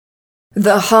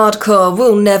The Hardcore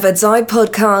Will Never Die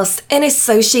podcast in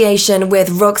association with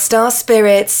Rockstar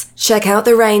Spirits. Check out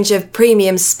the range of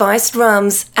premium spiced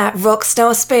rums at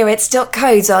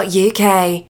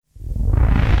rockstarspirits.co.uk.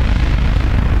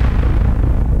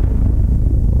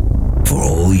 For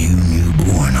all you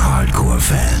newborn hardcore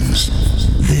fans,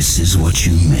 this is what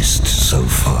you missed so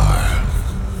far.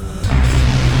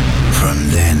 From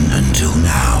then until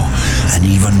now, and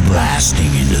even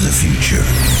blasting into the future,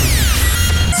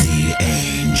 the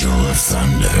Angel of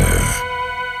Thunder.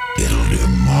 It'll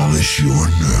demolish your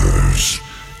nerves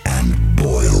and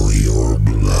boil your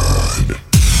blood.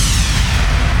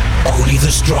 Only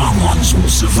the strong ones will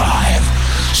survive,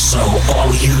 so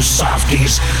all you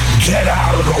softies, get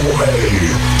out of the way!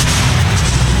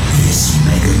 This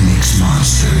mega mix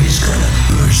monster is gonna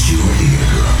burst your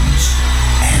eardrums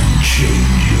and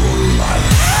change your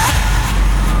life.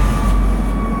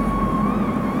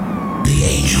 The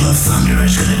Angel of Thunder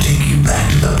is gonna take you back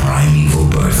to the primeval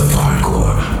birth of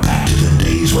hardcore, back to the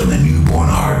days when the newborn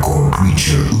hardcore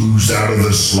creature oozed out of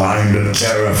the slime to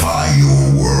terrify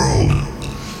your world.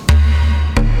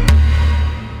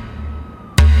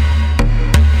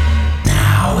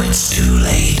 Now it's too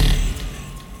late.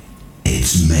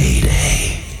 It's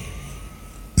Mayday.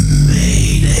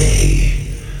 Mayday.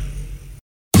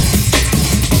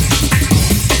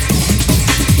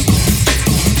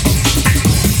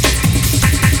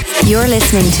 You're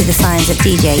listening to the sounds of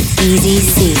DJ Easy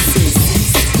C.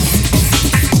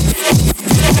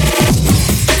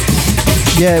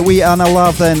 Yeah, we are now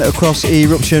live then across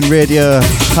Eruption Radio.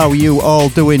 How you all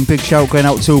doing? Big shout going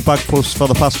out to Bagpuss for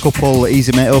the past couple.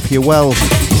 Easy mate, hope you're well.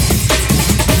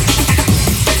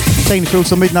 Taking through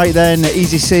till midnight then,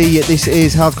 Easy C, this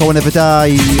is Hardcore Will Never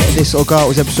Die. This will go out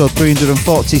as episode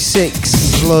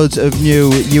 346. Loads of new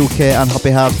UK and happy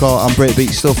hardcore and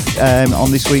breakbeat stuff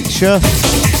on this week's show.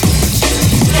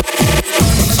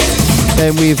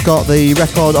 Then we've got the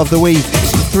record of the week,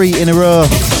 3 in a row,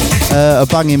 a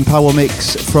banging power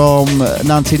mix from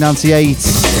 1998,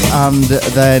 and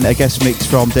then a guest mix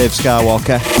from Dave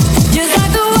Skywalker.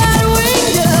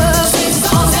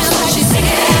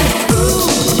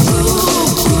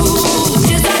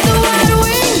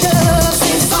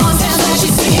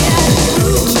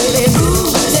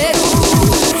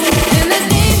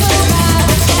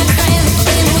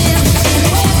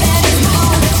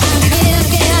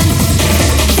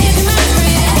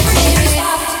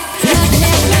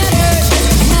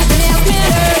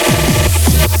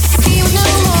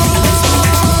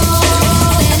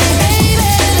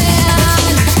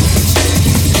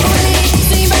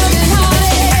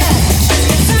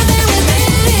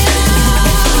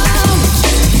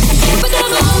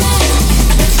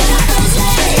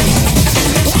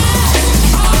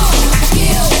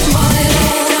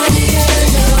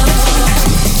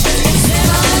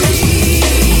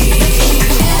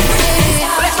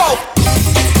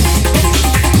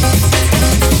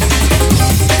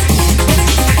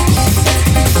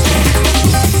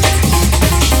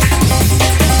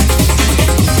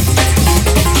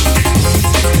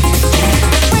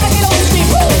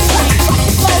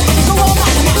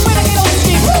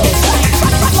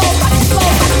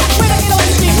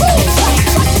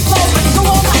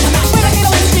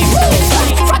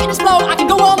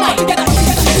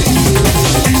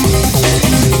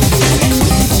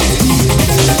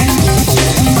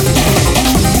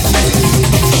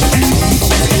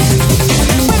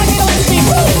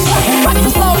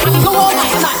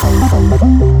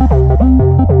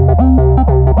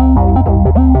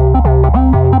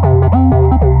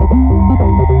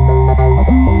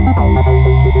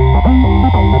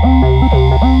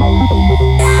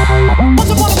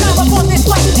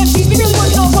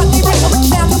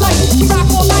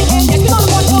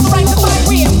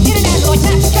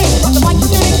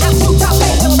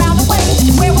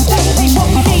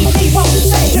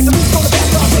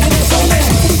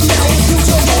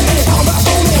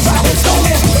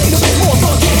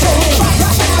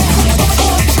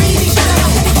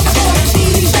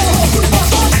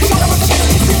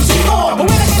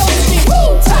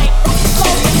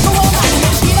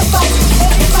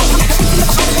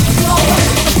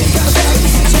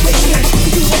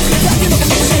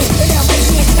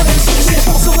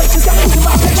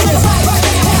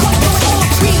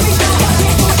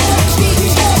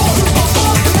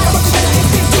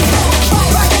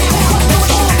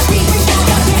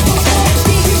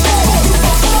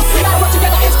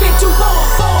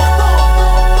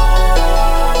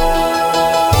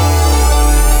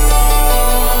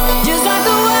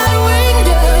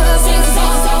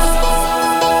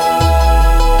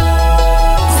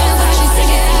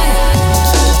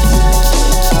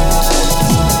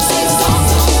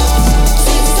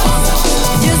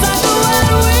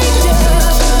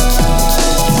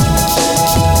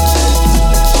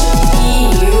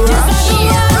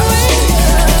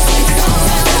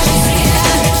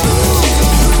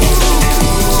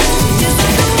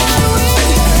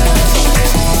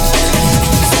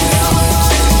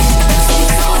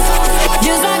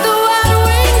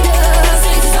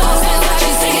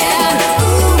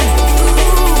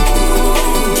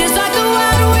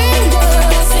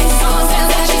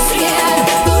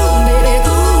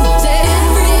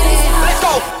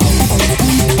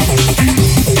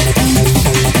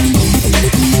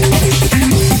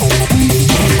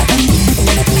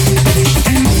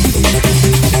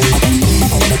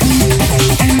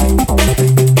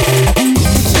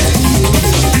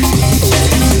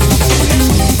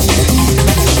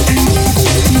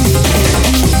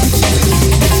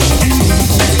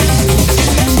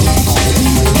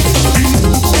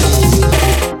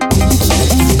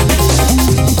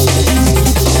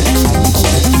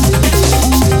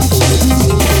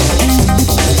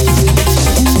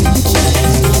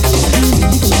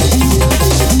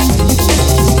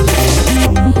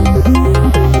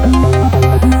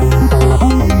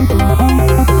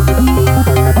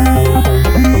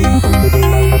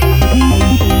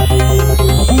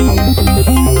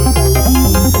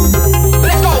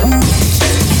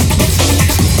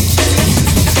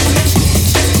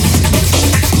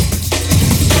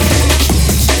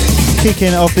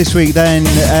 Kicking off this week then,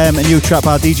 a new track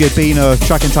by DJ Bino,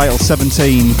 track entitled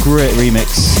 17, great remix.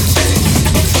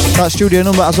 That studio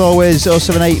number as always,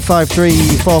 07853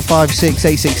 456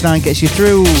 869, gets you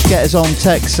through, get us on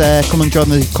text, come and join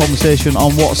the conversation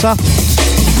on WhatsApp.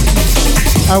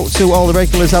 Out to all the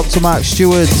regulars, out to Mark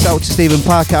Stewart, out to Stephen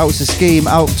Parker, out to Scheme,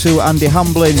 out to Andy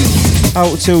Hamblin,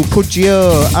 out to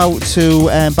Pudgio, out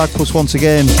to Bagpuss once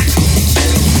again.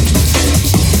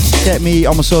 Get me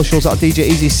on my socials at DJ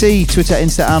Easy C, Twitter,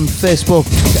 Insta and Facebook,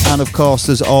 and of course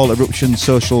there's all Eruption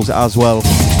socials as well.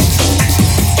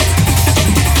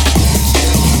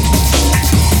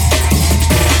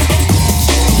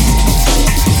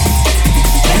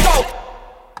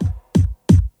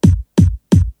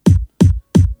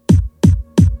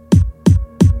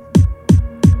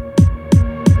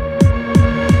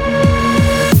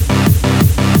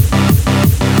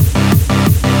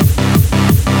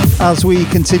 As we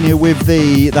continue with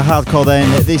the hardcore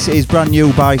then, this is brand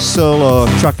new by Solo,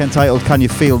 track entitled Can You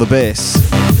Feel the Bass?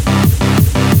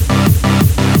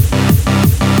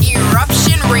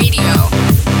 Eruption Radio.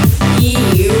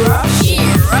 Eruption.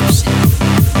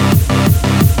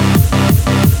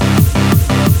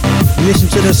 Listen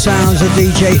to the sounds of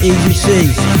DJ Easy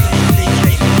C.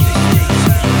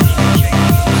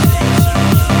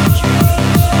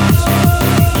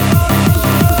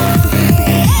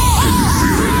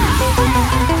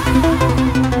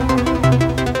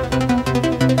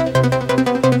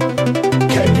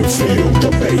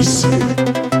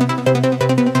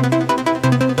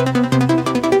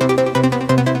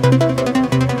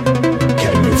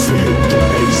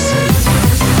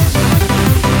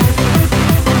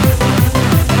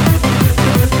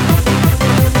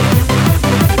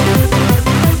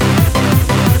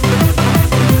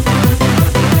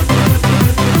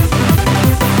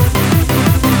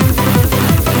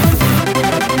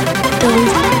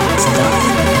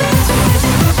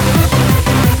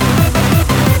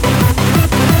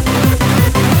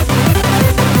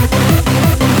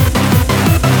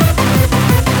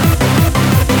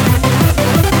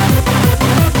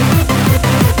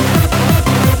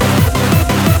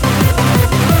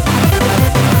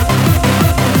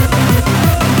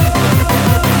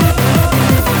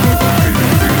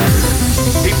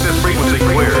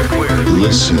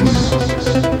 Listen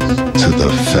to the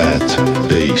fat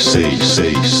bass.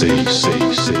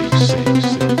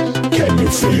 Can you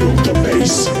feel the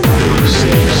bass?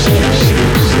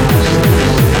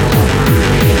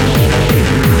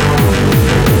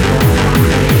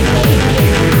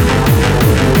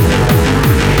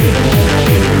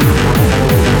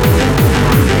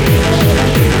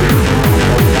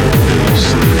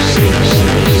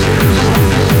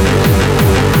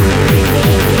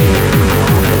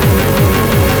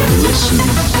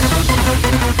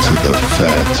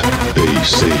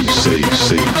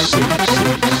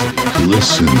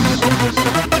 Listen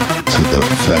to the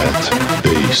fat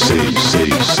bass.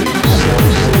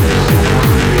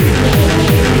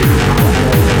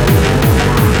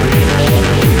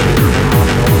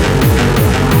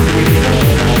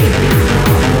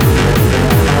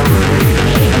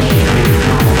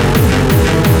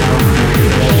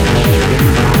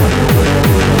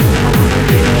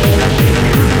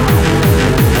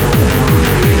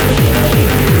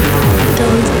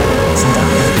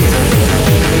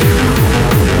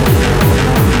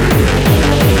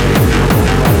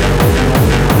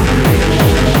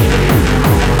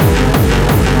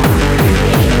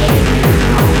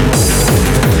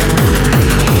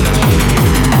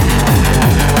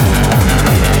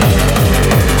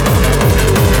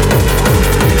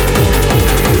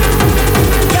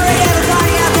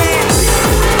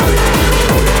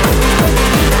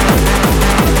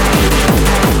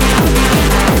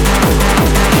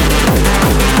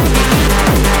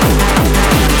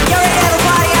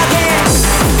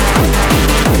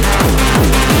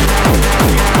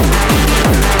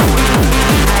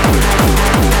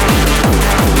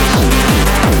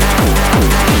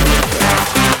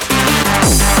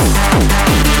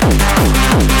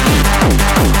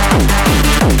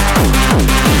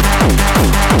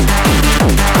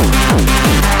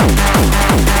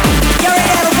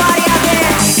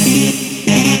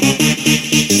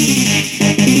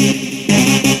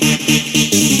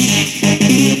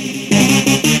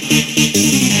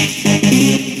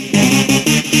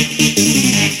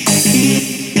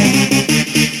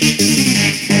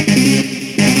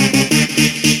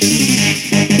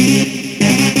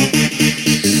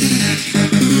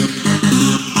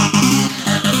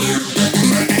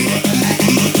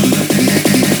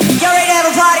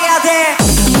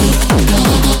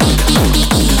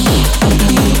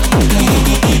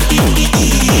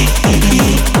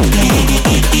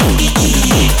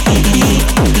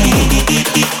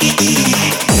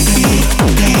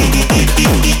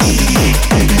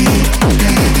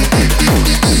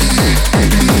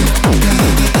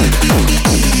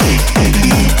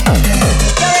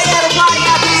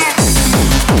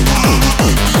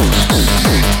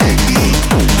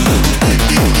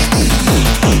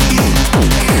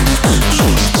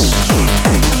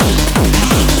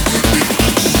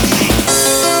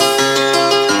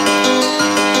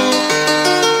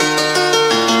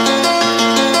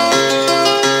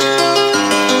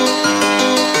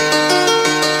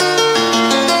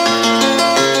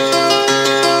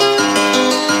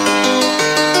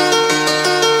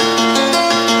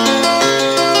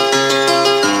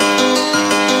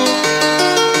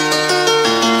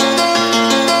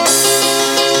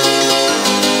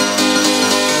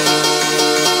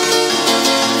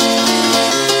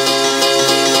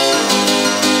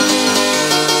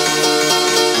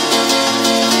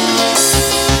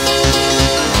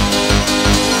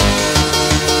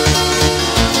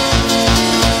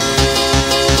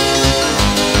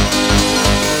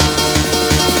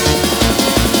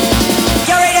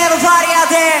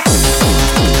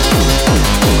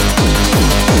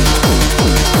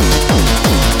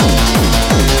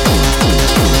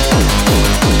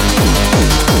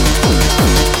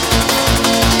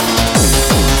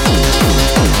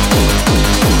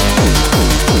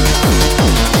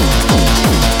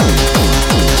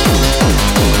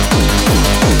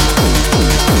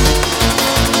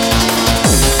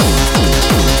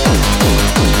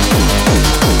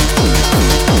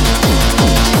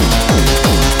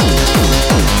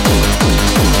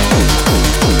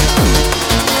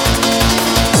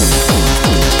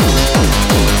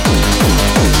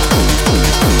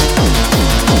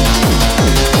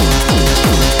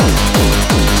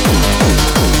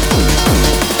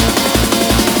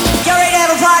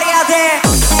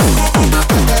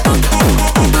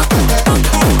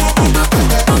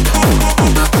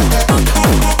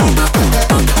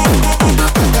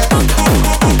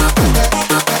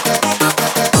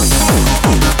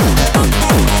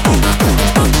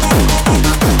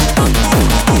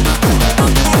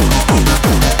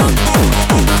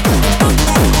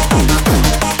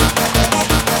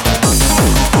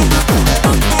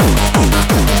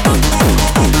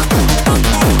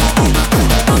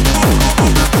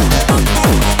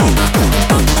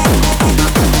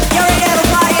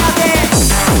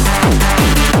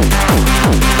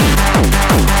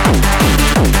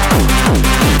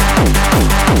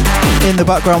 the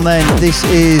background then, this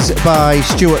is by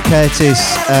Stuart Curtis,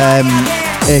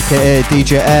 aka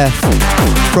DJ F,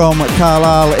 from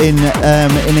Carlisle in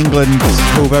England,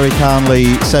 who very kindly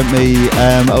sent me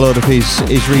a load of his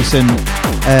recent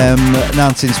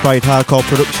Nantes-inspired hardcore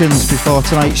productions before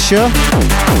tonight's show,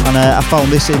 and I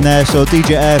found this in there. So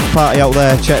DJ F, party out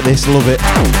there, check this, love it.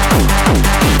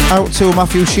 Out to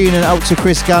Matthew Sheenan, out to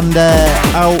Chris Gander,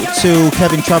 out to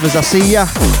Kevin Travers, I see ya.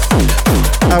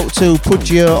 Out to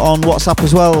Pudgio on WhatsApp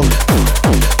as well.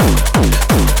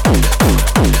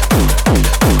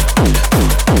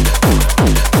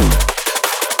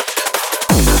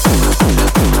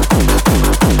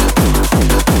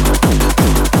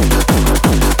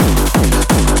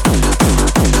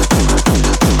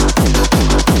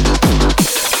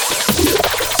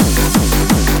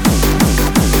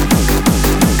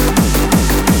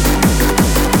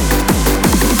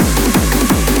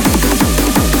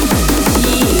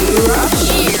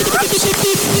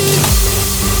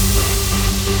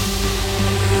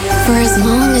 For as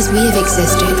long as we have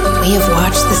existed, we have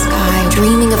watched the sky,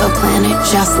 dreaming of a planet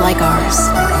just like ours.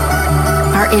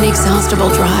 Our inexhaustible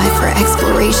drive for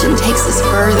exploration takes us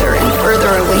further and further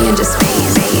away into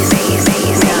space. 7,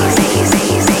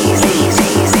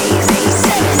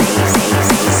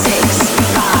 6,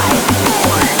 5,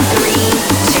 4, 3,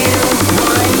 2,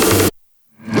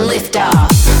 1. Lift off.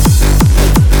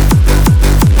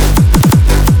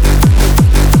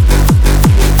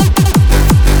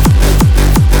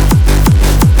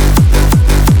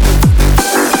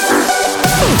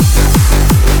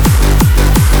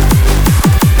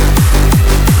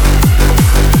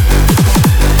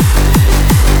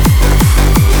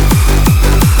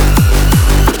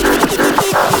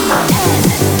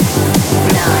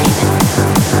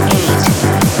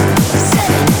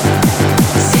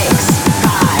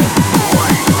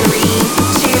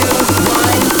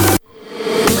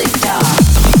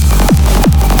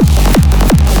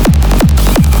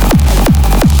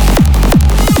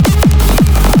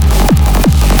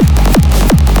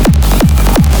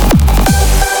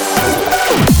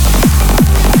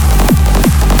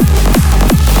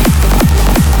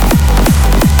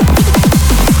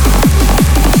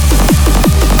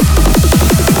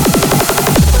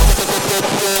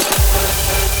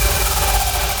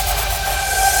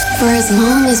 As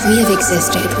long as we have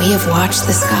existed, we have watched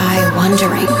the sky,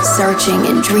 wondering, searching,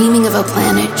 and dreaming of a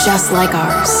planet just like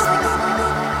ours.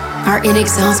 Our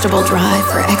inexhaustible drive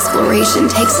for exploration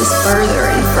takes us further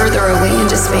and further away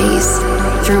into space,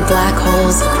 through black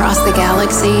holes, across the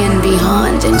galaxy, and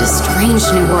beyond into strange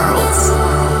new worlds.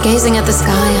 Gazing at the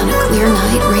sky on a clear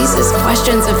night raises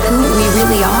questions of who we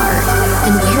really are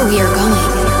and where we are going.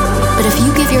 But if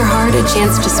you give your heart a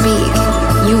chance to speak,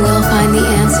 you will find the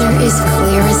answer is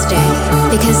clear as day.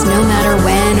 Because no matter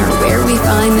when or where we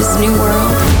find this new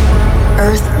world,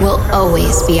 Earth will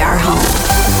always be our home.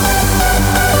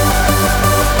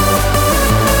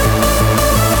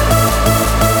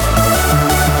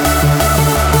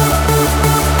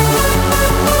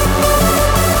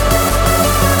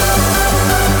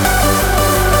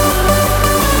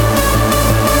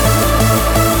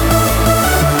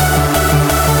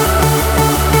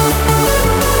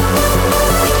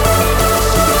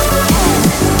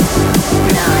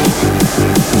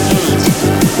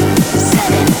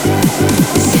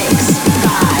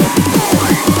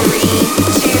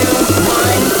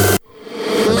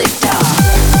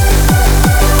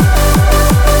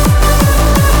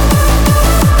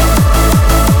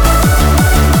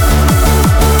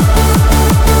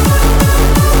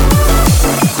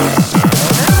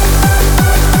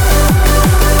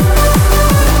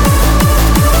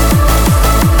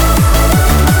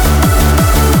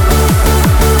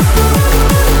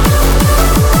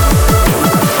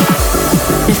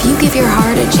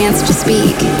 Chance to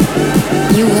speak,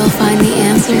 you will find the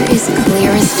answer is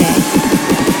clear as day.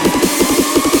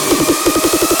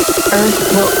 Earth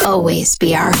will always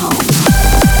be our home.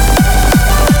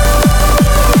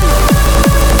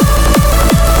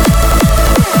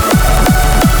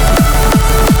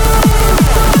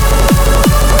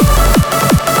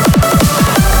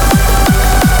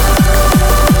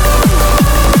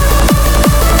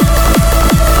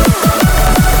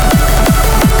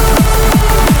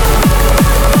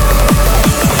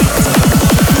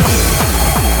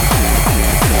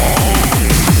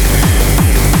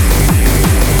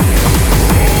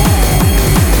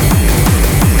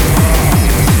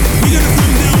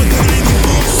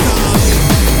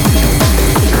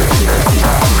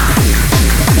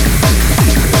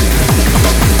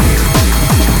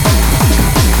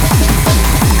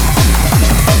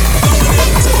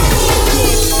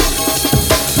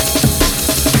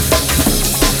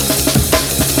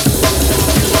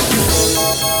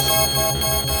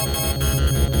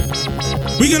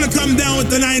 We're gonna come down with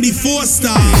the 94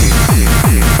 style.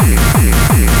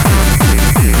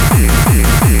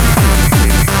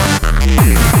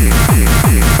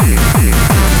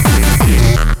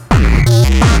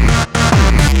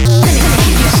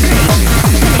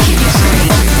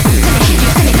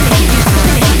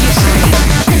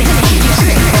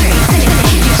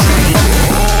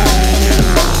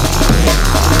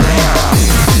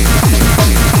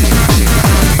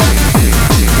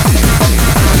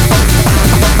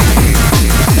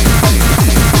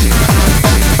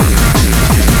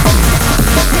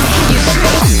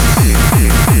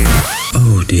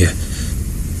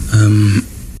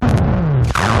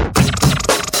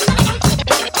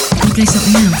 Play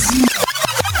something else.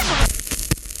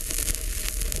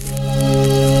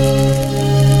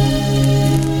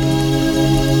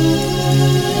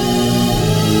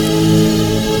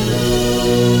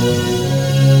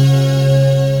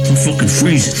 I'm fucking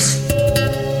freezing.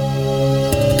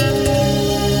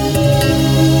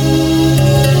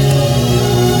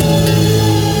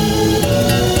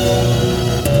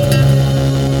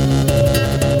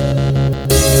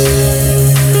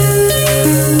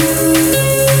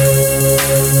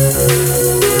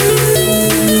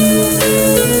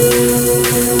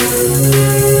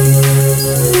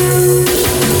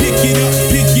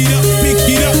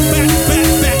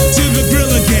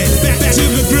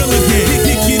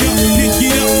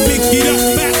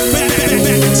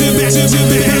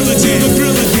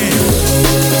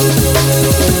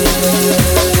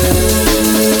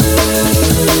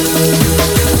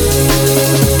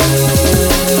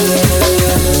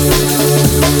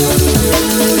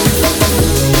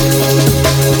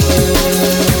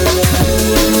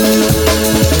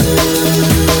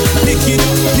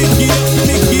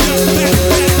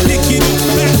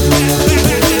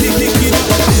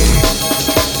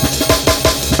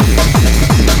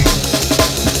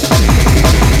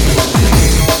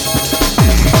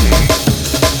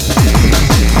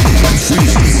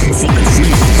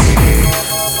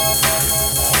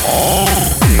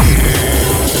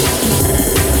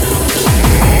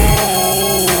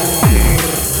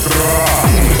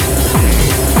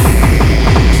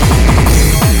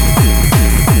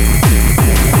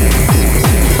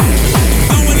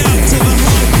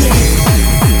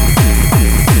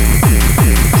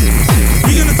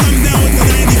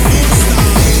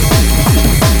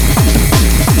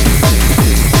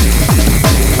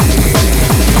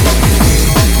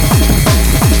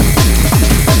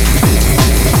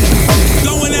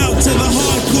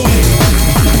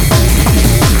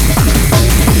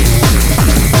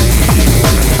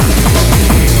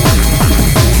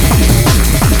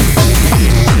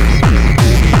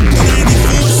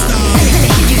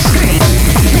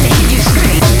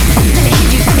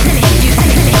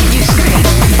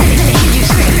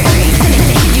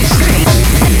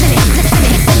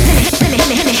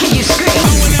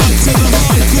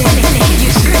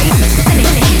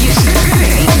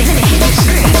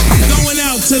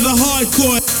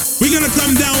 We're gonna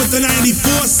come down with the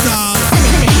 94 style.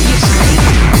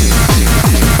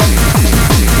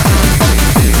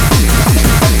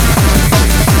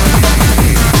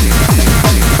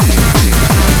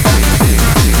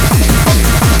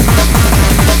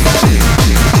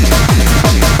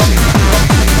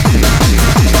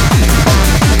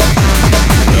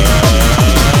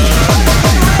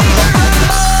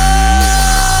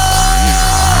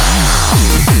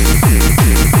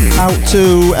 Out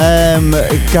to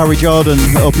Gary Jordan,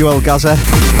 hope you well, Gaza.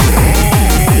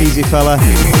 Easy fella.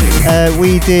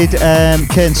 We did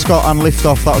Kane Scott and Lift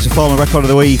Off, that was a former record of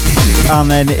the week. And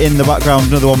then in the background,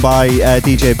 another one by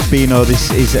DJ Bino.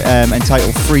 This is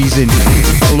entitled Freezing.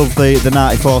 I love the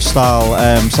 94 style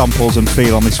samples and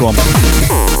feel on this one.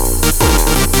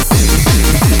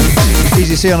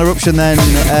 Easy C on Eruption then,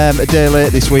 a day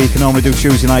late this week. I normally do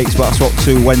Tuesday nights, but I swapped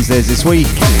to Wednesdays this week.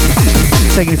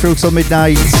 Taking you through till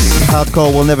midnight.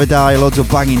 Hardcore will never die, loads of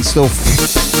banging stuff.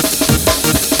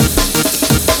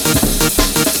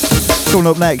 Coming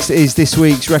up next is this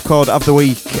week's record of the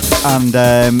week, and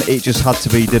it just had to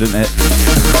be, didn't it?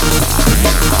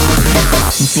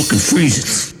 I'm fucking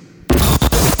freezing.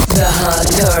 The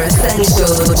Hardcore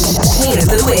Essentials. Here's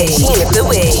the way. Here's the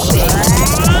way.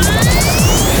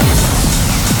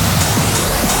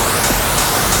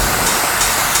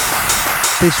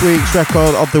 This week's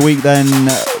record of the week then,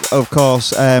 of course,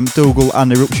 Dougal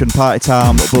and Eruption Party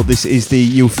Time, but this is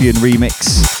the Euphian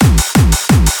remix.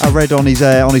 I read on his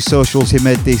socials he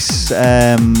made this,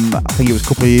 I think it was a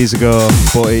couple of years ago,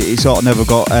 but it sort of never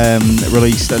got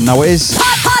released, and now it is.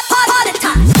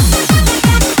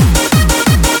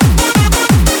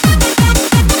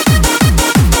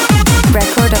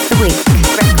 Record of the week.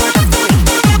 Record of the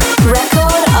week.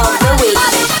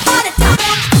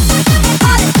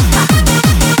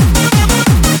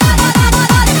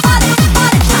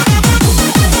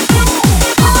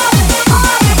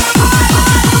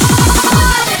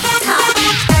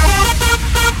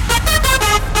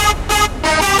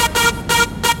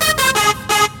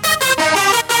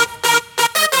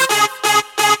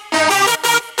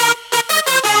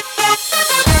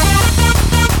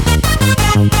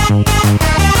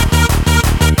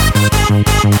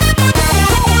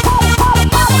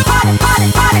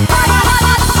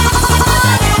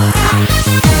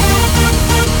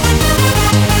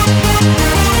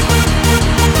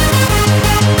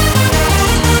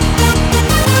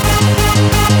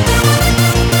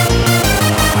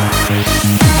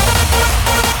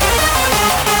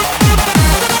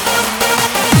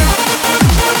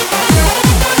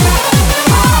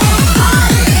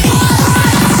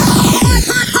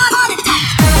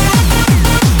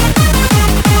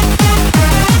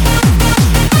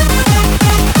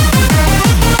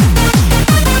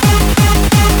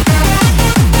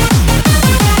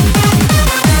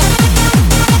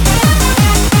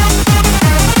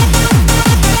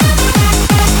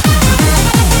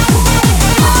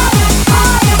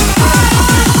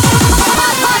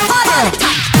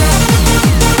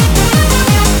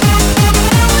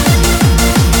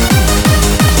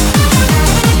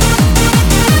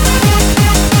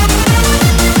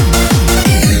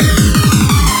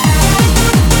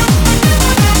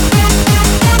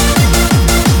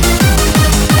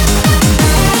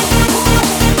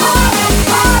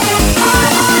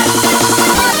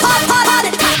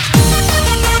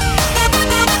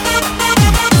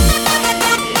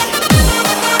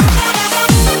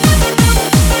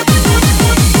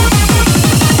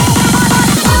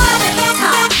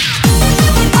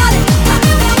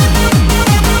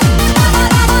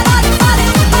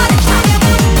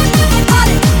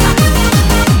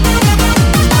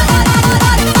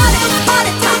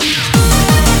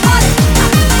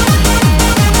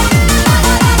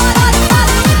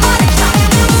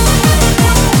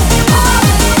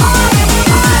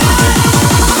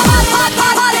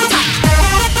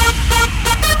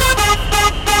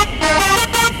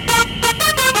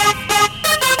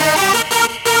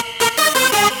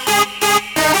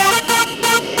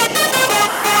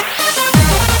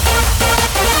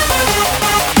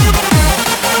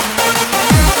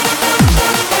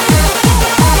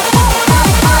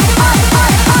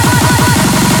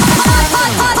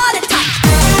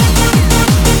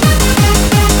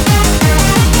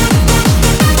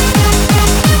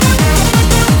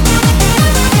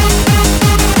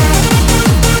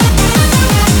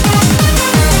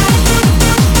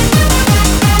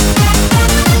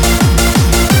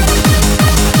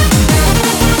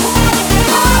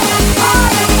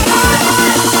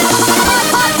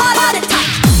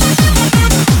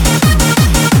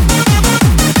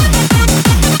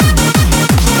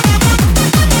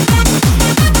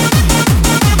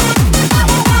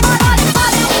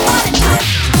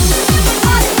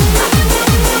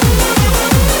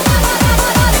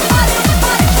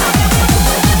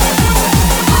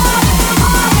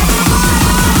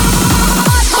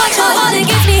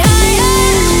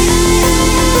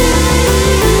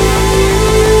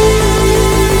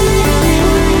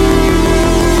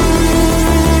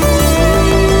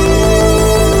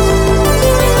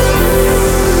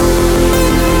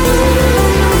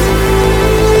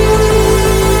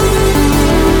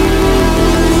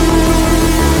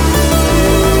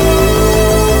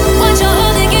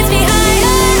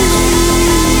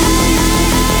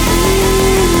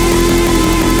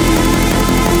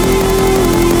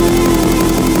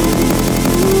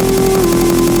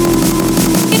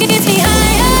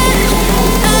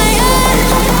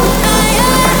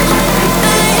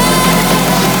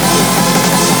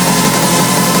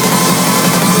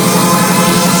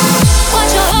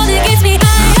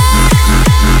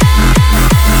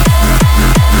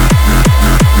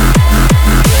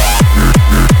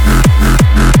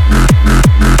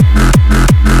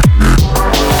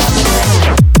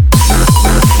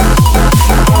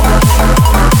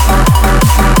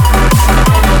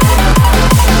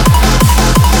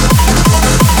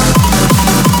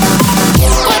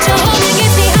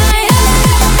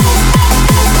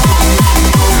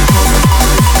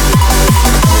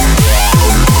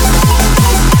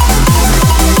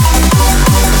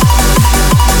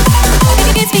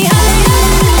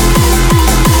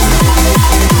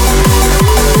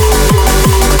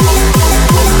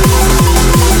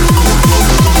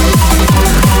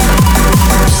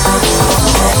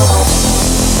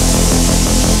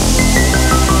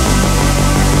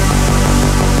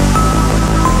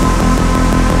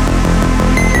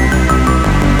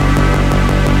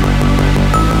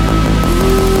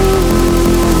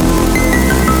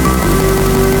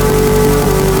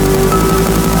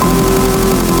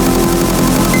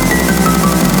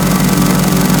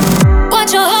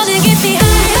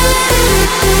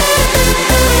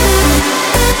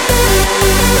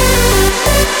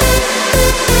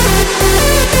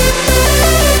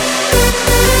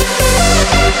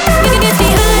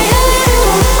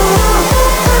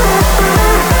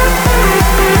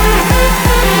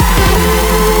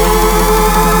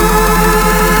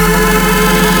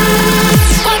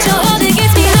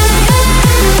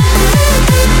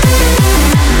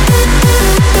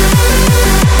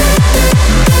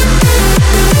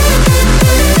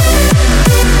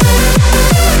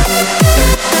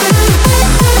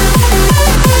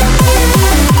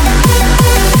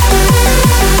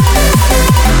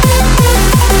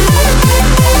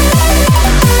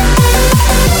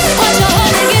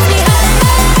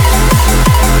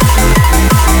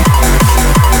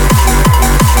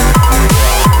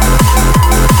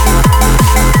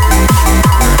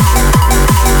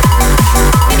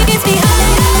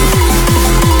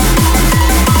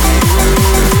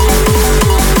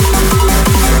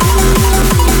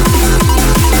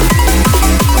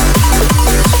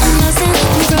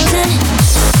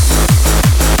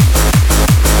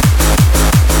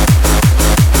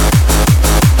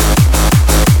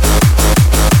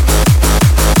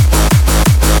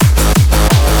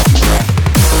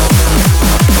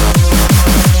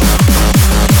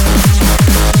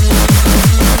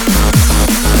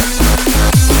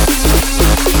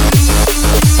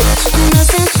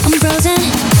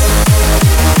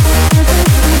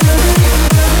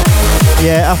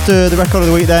 Yeah, after the record of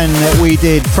the week then, we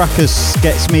did Fracas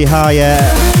Gets Me Higher.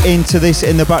 Into this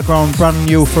in the background, brand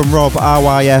new from Rob,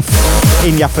 RYF,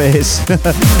 In Your Face,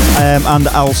 and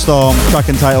Alstorm, track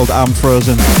entitled I'm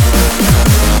Frozen.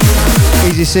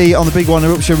 Easy C on the big one,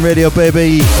 Eruption Radio,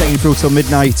 baby, taking you through till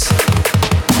midnight.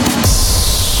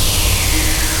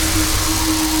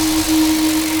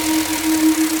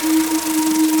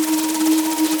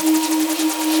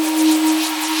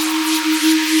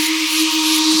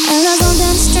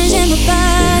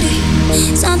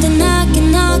 Something I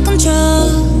cannot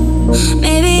control.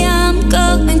 Maybe I'm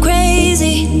going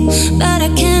crazy, but I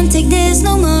can't take this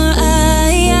no more.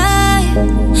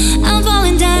 I'm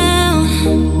falling down,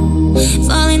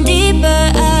 falling deeper.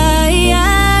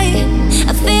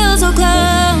 I feel so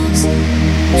close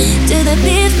to the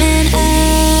pavement.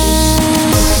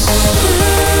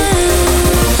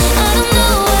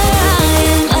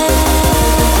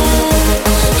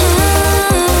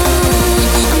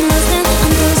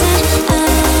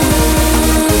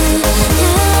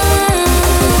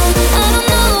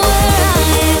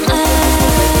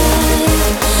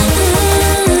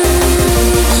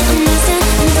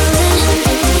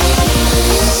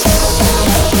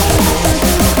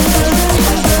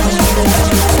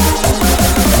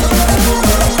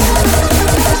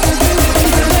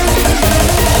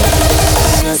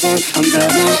 I'm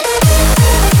frozen.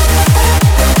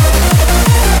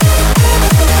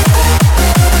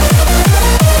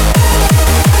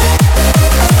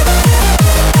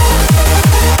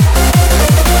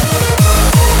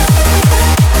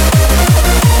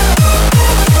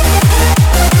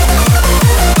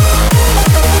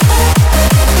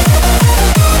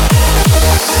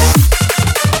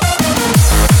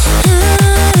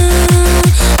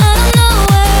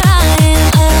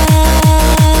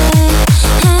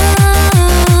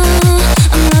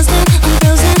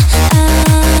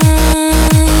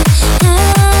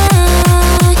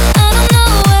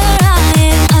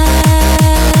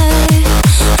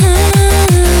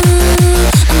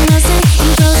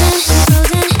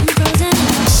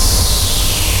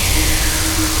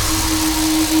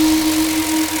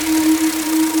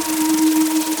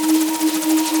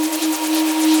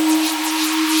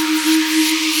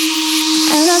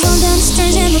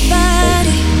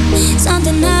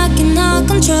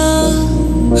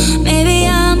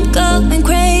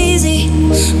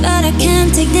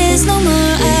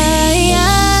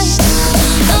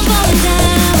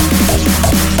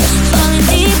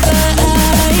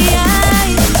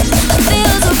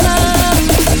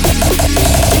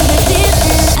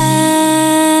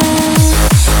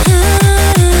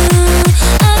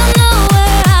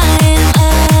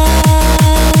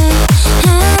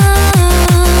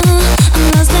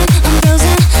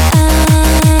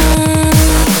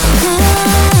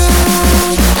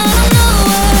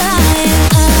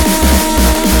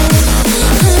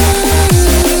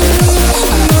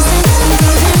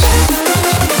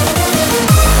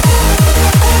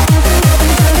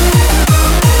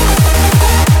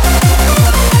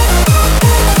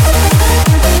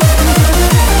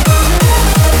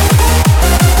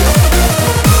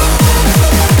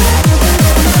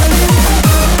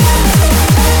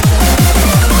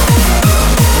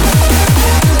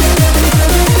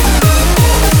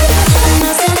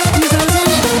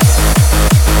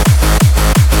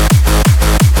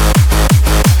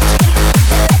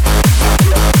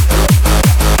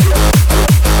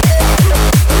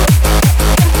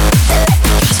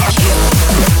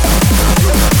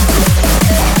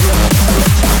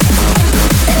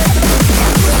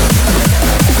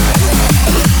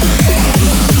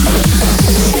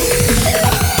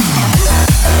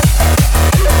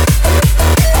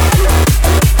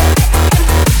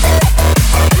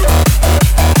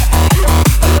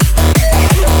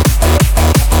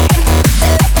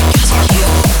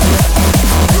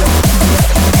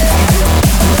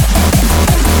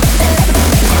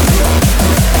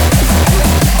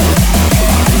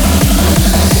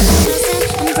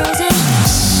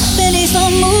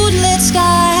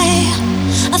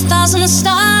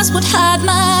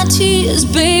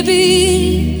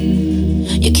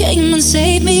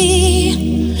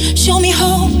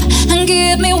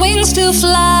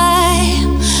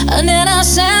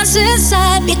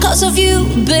 Because of you,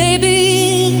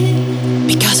 baby.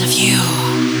 Because of you.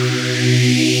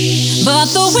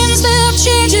 But the winds, they're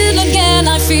changing again,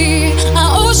 I fear.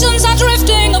 Our oceans are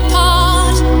drifting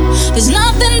apart. There's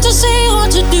nothing to say or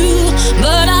to do,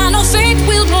 but I know fate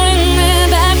will bring me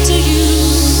back to you.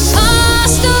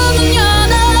 Hasta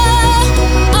mañana,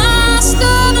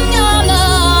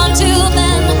 until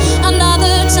then,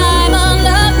 another time,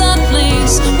 another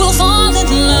place, we'll fall in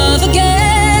love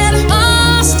again.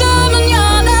 Hasta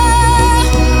mañana,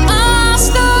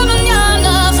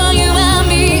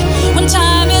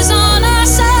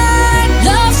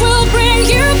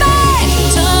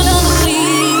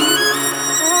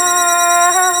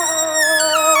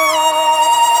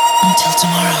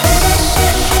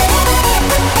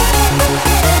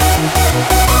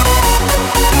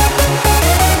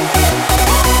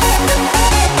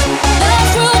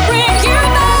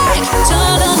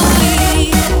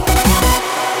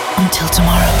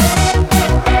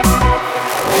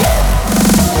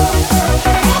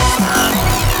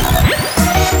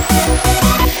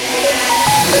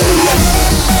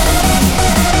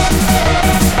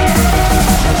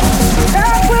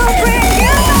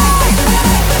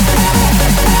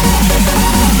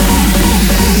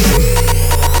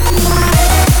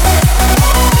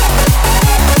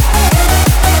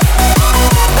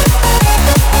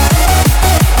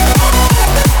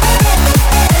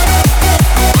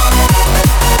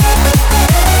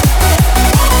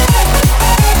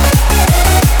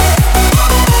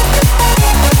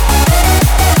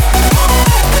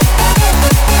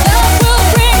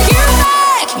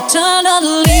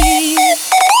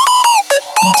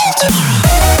 until tomorrow.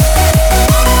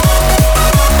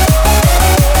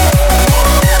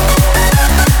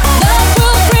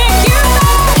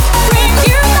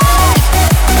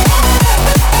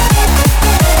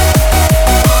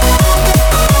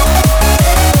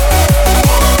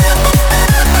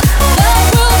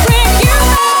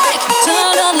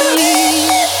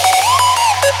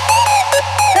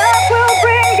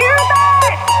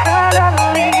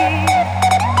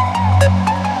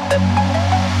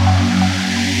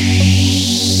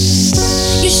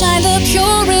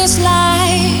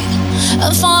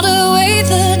 Fought away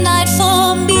the night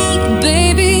for me,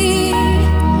 baby.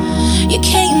 You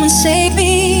came and saved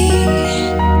me.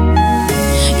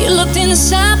 You looked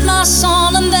inside my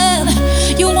soul and then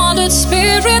you wanted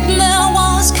spirit that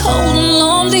was cold and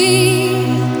lonely.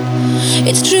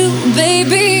 It's true,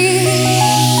 baby.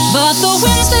 But the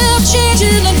winds, they're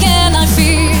changing again, I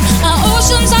fear. Our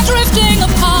oceans are drifting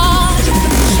apart.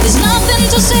 There's nothing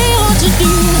to say or to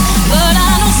do, but I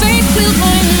know fate will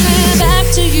bring me back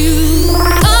to you.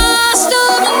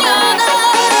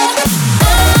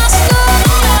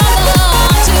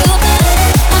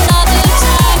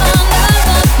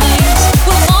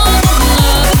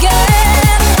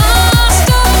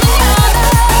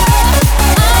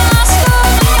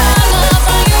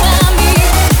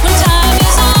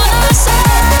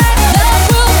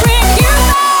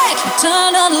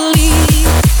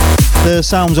 The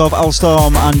sounds of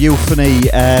Alstorm and Euphony,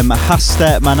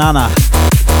 Hasta Manana,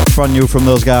 brand new from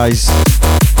those guys.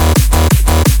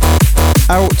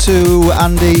 Out to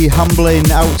Andy Hamblin,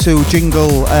 out to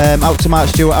Jingle, out to Mark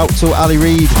Stewart, out to Ali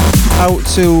Reid, out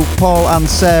to Paul and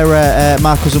Sarah,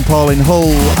 Marcus and Paul in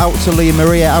Hull, out to Leah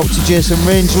Maria, out to Jason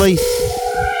Rangeley.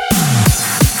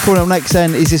 Coming up next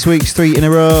then is this week's 3 in a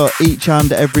row. Each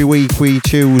and every week we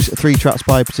choose 3 tracks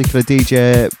by a particular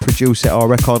DJ, producer or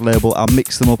record label and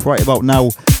mix them up right about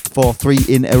now for 3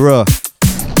 in a row.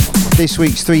 This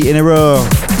week's 3 in a row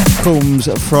comes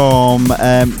from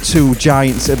 2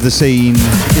 giants of the scene.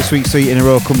 This week's 3 in a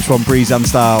row comes from Breeze and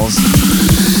Styles.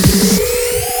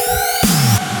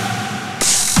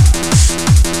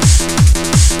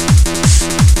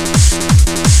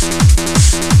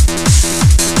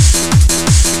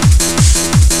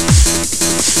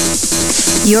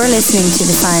 You're listening to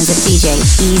the sounds of DJ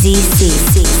Easy C.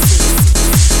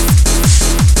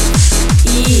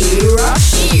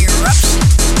 Eruption.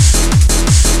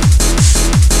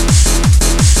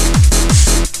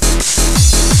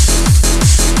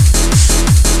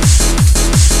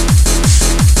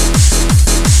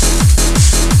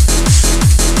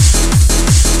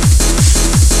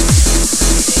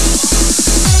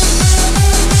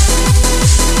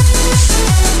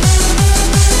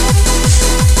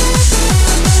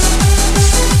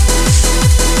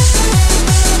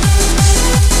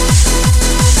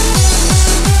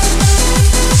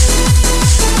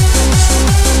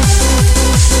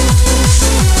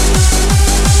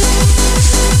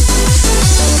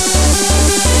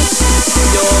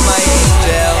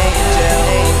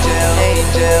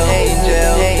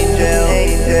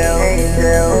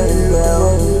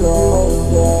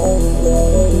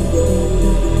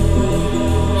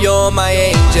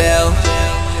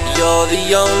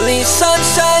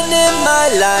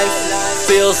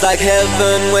 Feels like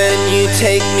heaven when you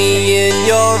take me in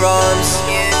your arms.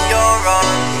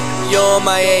 You're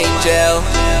my angel.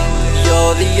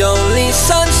 You're the only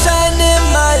sunshine in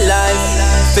my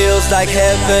life. Feels like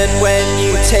heaven when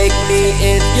you take me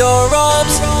in your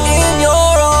arms. In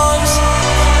your arms.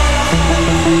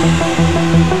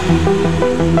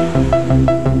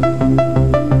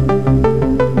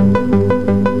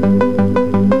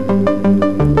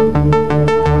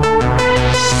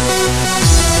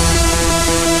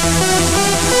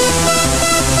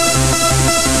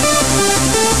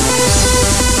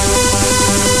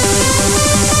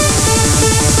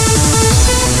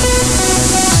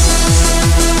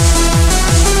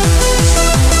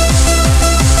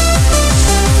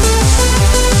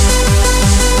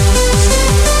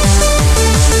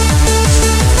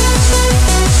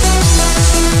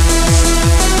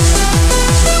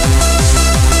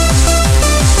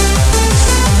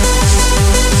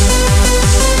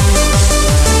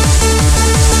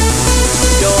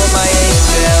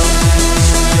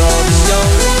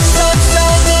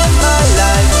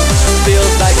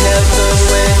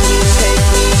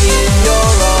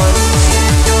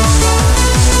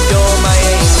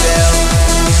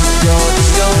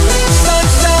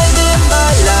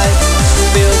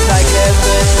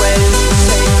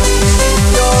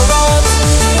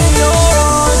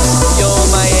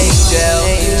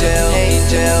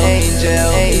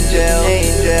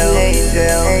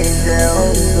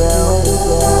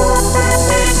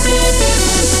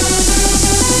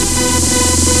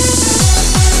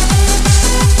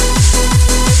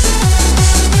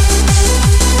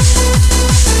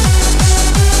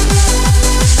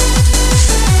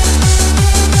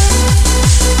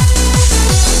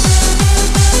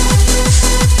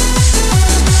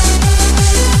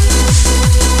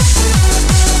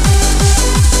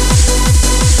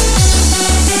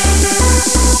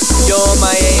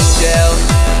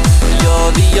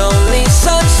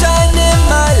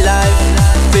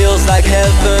 feels like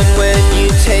heaven when you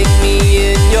take me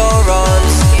in your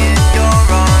arms.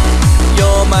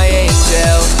 You're my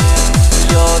angel,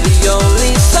 you're the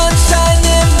only sunshine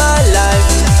in my life.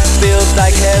 Feels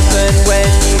like heaven when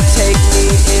you take me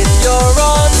in your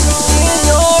arms, in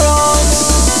your arms.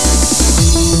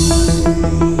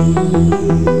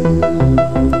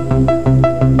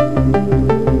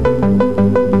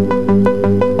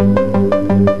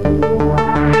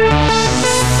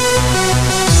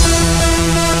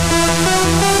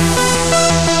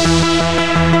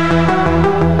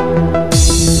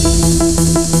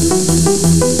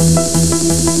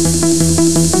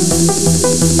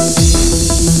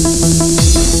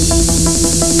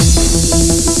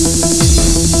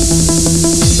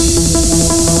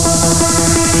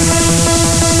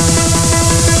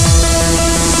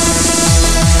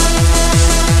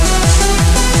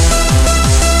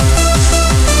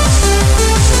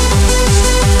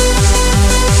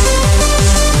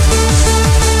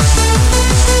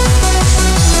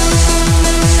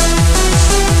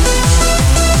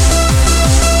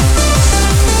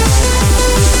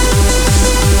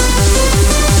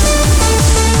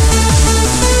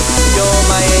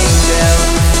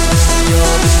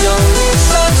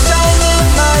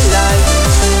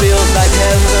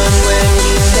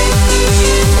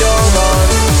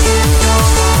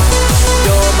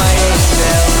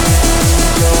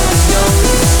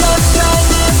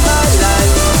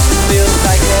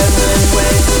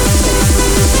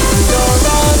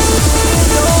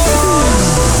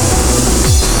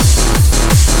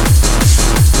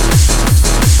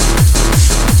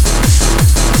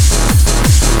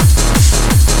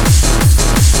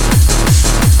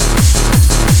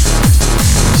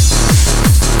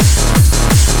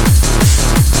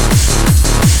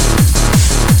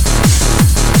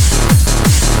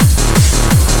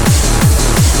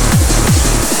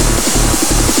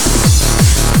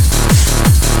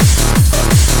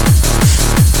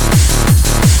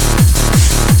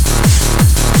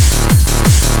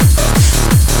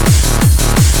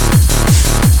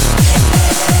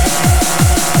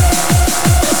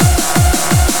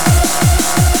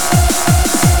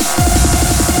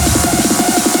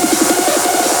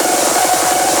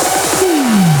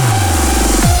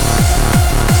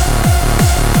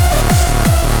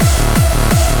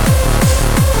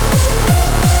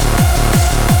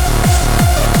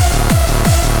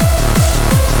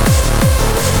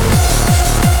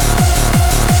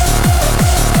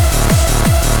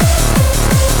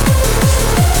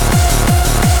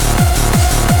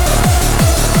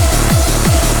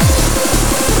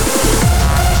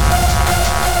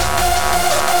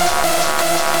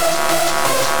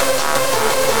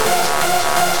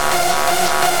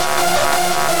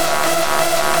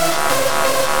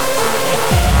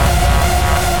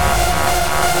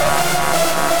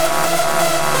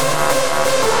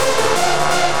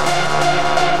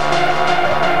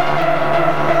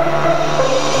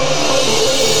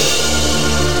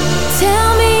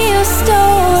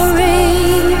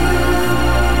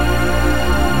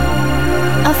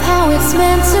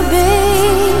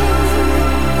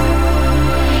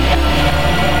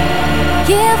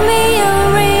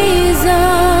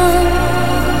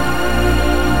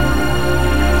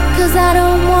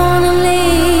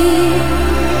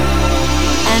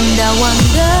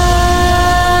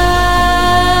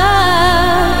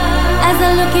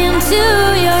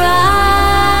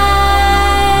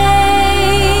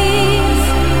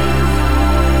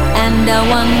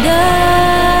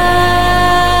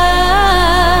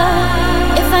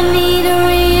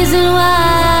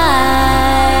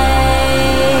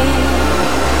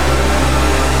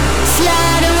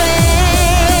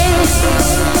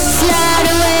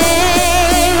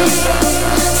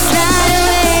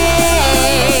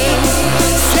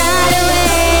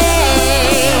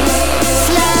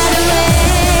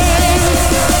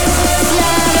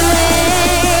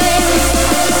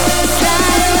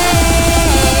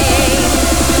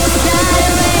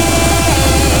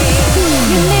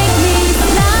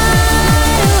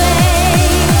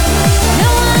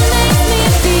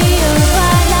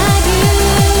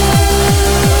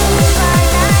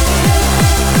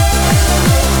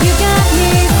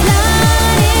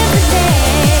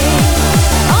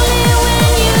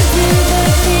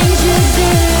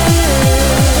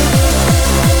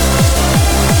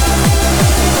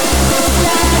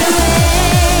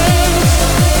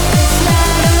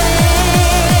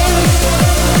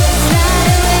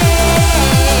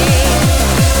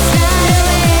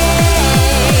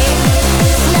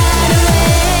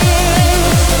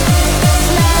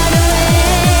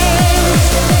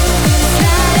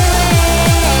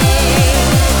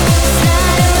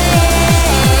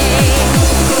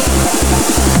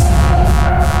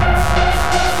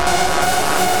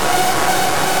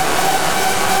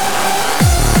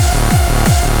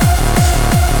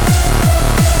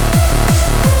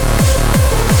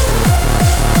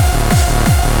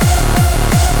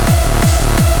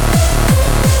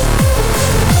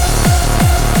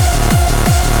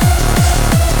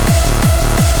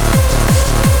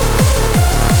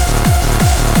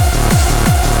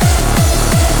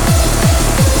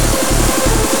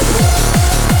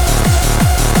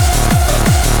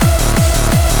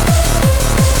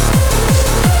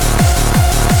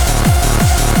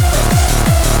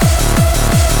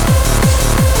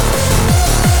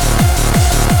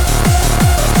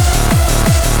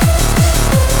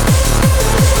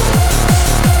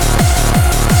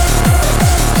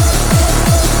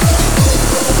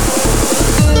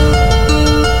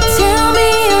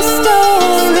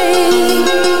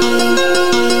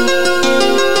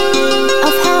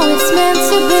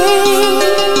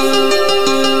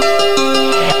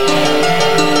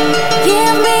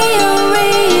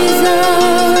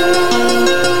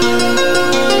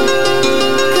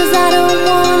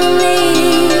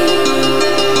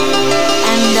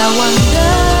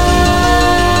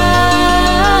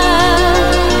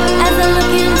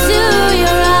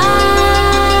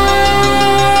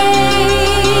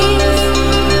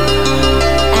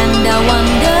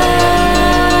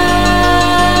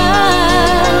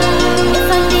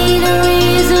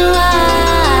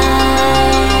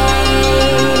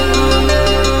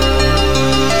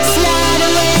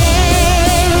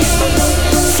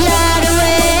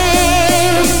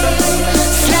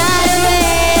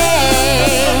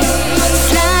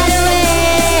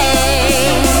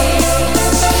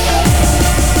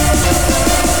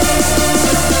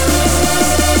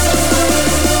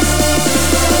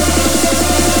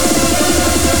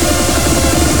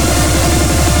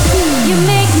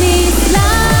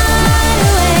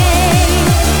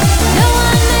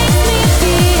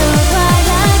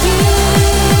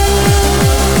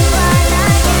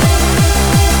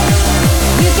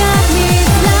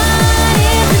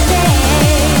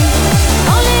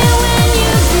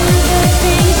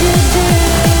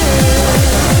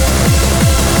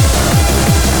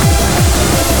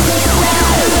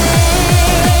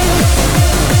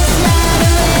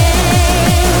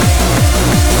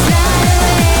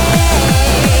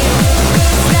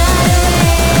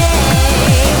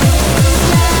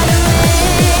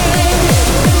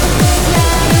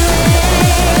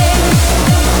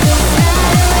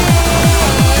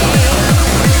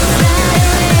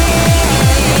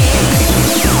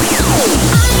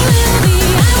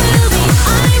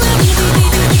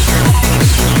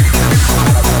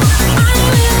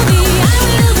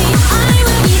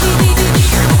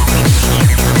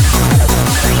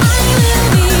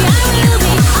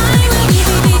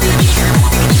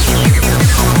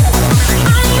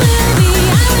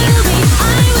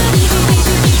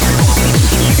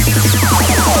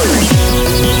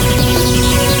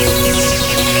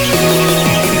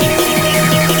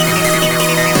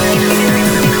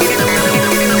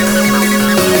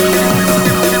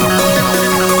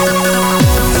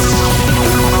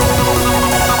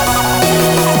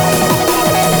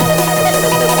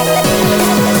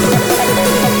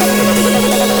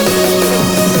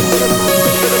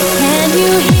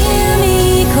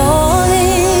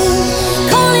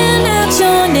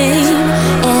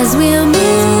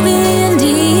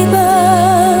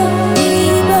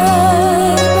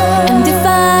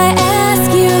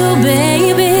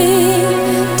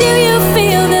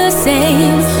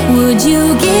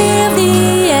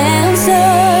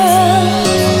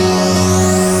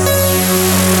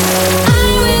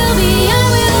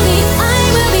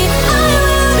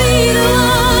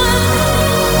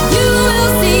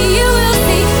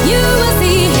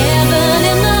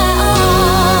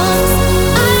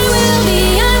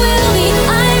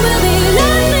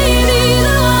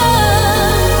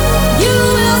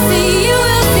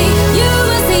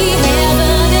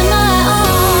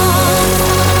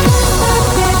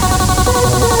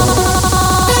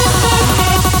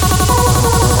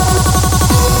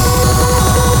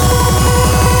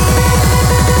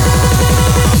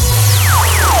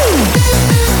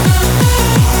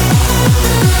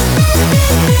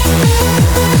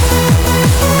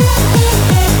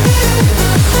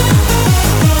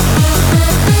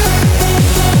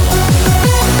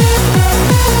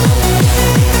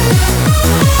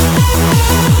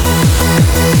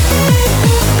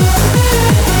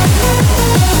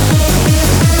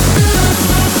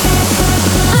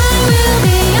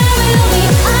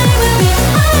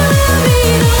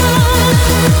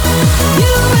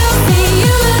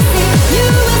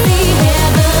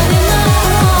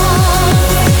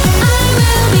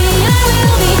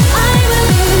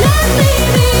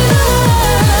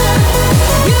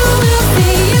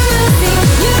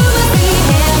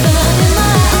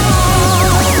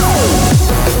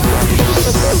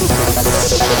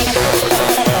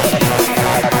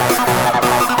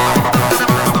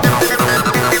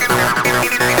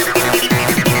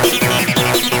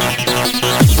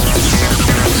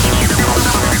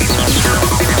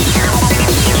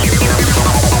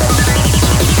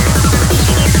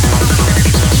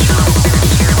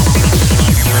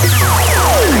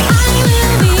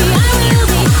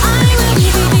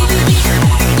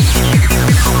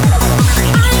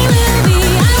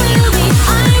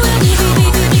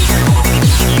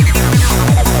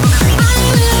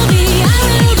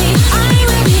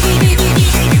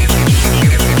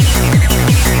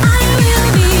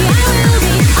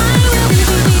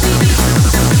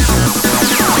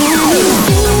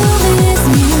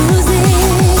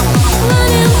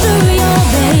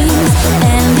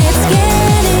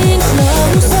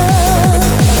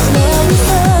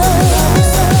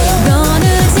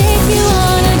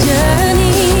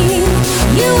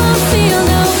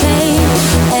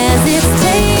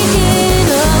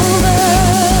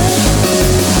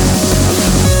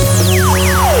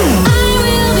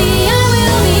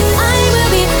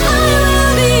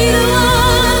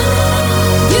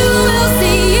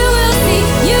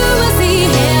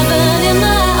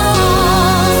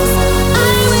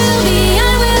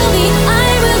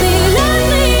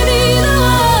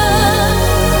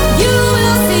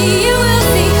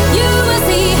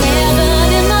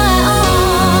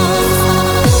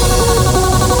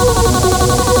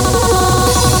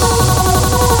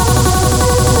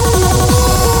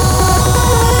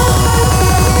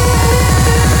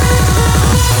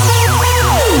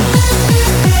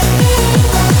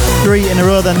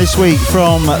 row then this week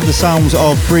from the sounds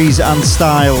of Breeze and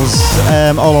Styles,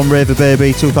 all on Raver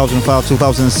Baby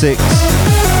 2005-2006.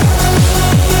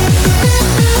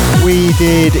 We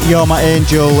did You're My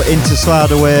Angel, Into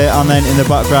Slide Away, and then in the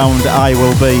background I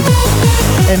Will Be.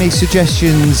 Any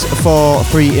suggestions for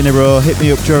 3 in a row, hit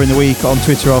me up during the week on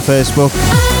Twitter or Facebook.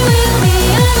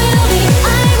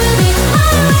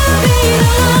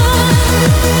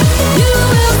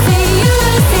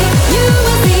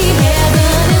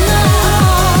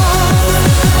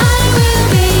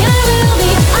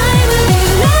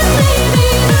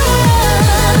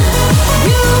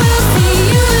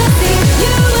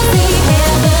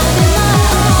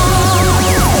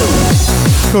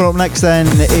 Coming up next then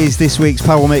is this week's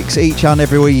Power Mix. Each and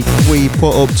every week we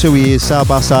put up 2 years side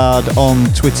by side on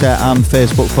Twitter and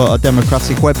Facebook for our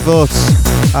democratic web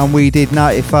votes. And we did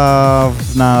 95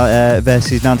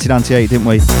 versus 1998, didn't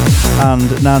we? And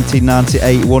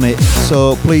 1998 won it.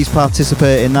 So please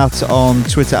participate in that on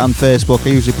Twitter and Facebook. I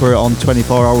usually put it on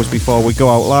 24 hours before we go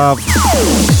out live.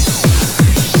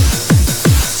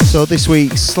 So this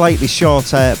week's slightly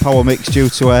shorter Power Mix due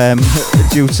to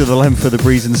the length of the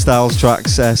Breeze and Styles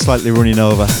tracks slightly running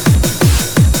over.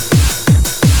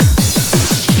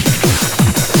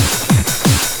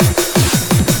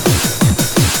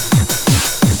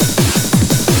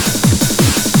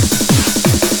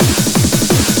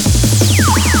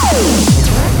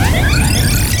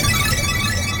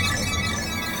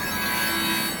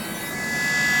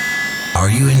 Are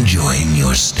you enjoying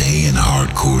your stay in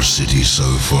Hardcore City so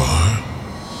far?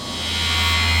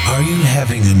 Are you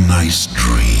having a nice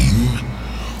dream?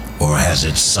 Or has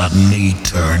it suddenly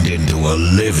turned into a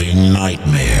living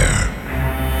nightmare?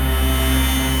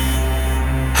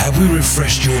 Have we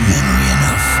refreshed your memory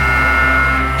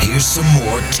enough? Here's some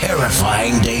more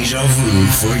terrifying deja vu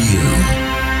for you.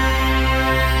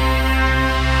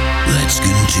 Let's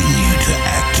continue to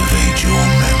activate your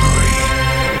memory.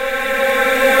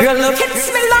 Your look hits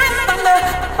me like thunder,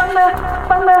 thunder,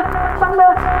 thunder, thunder,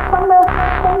 thunder,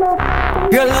 thunder.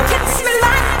 Your look hits me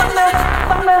like thunder,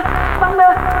 thunder,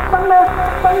 thunder, thunder,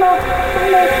 thunder,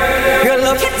 thunder. Your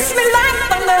look hits me like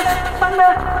thunder,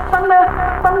 thunder, thunder,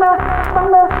 thunder,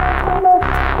 thunder, thunder.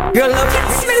 Your look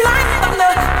hits me like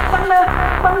thunder, thunder,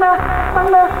 thunder,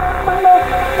 thunder, thunder,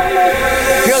 thunder.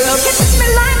 Your look hits me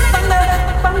like thunder,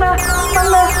 thunder, thunder,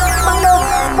 thunder,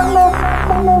 thunder,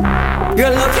 thunder.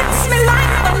 Your look hits me like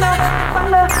thunder,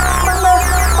 thunder, thunder,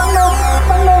 thunder,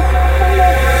 thunder,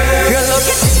 thunder. Your look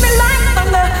hits me like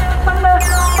thunder, thunder,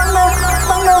 thunder,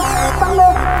 thunder,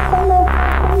 thunder, thunder.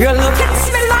 Your look hits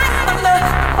me like thunder,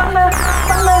 thunder,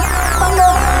 thunder,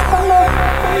 thunder, thunder,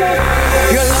 thunder.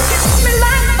 Your look hits me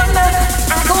like thunder.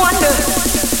 I go under.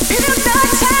 Feel the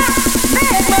time,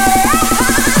 make my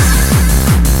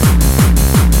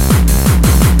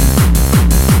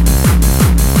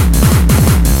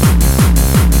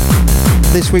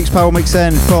This week's Power Mix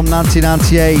then from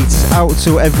 1998, out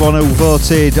to everyone who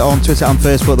voted on Twitter and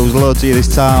Facebook. There was loads of you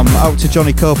this time. Out to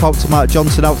Johnny Cope, out to Mark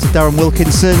Johnson, out to Darren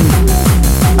Wilkinson,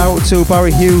 out to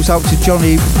Barry Hughes, out to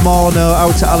Johnny Morno,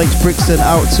 out to Alex Brixton,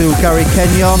 out to Gary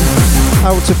Kenyon,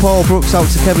 out to Paul Brooks, out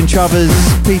to Kevin Travers,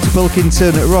 Peter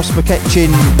Pilkington, Ross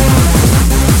McKetchin,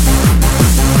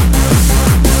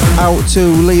 out to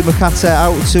Lee McCatter,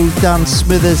 out to Dan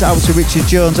Smithers, out to Richard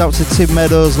Jones, out to Tim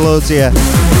Meadows, loads here.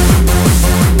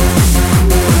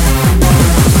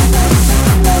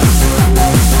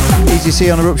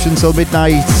 EGC on Eruption till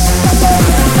midnight.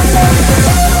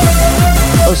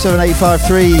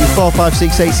 07853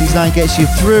 456 869 gets you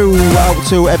through. Out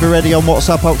to Ever Ready on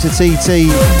WhatsApp, out to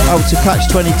TT, out to Catch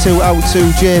 22, out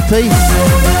to JP.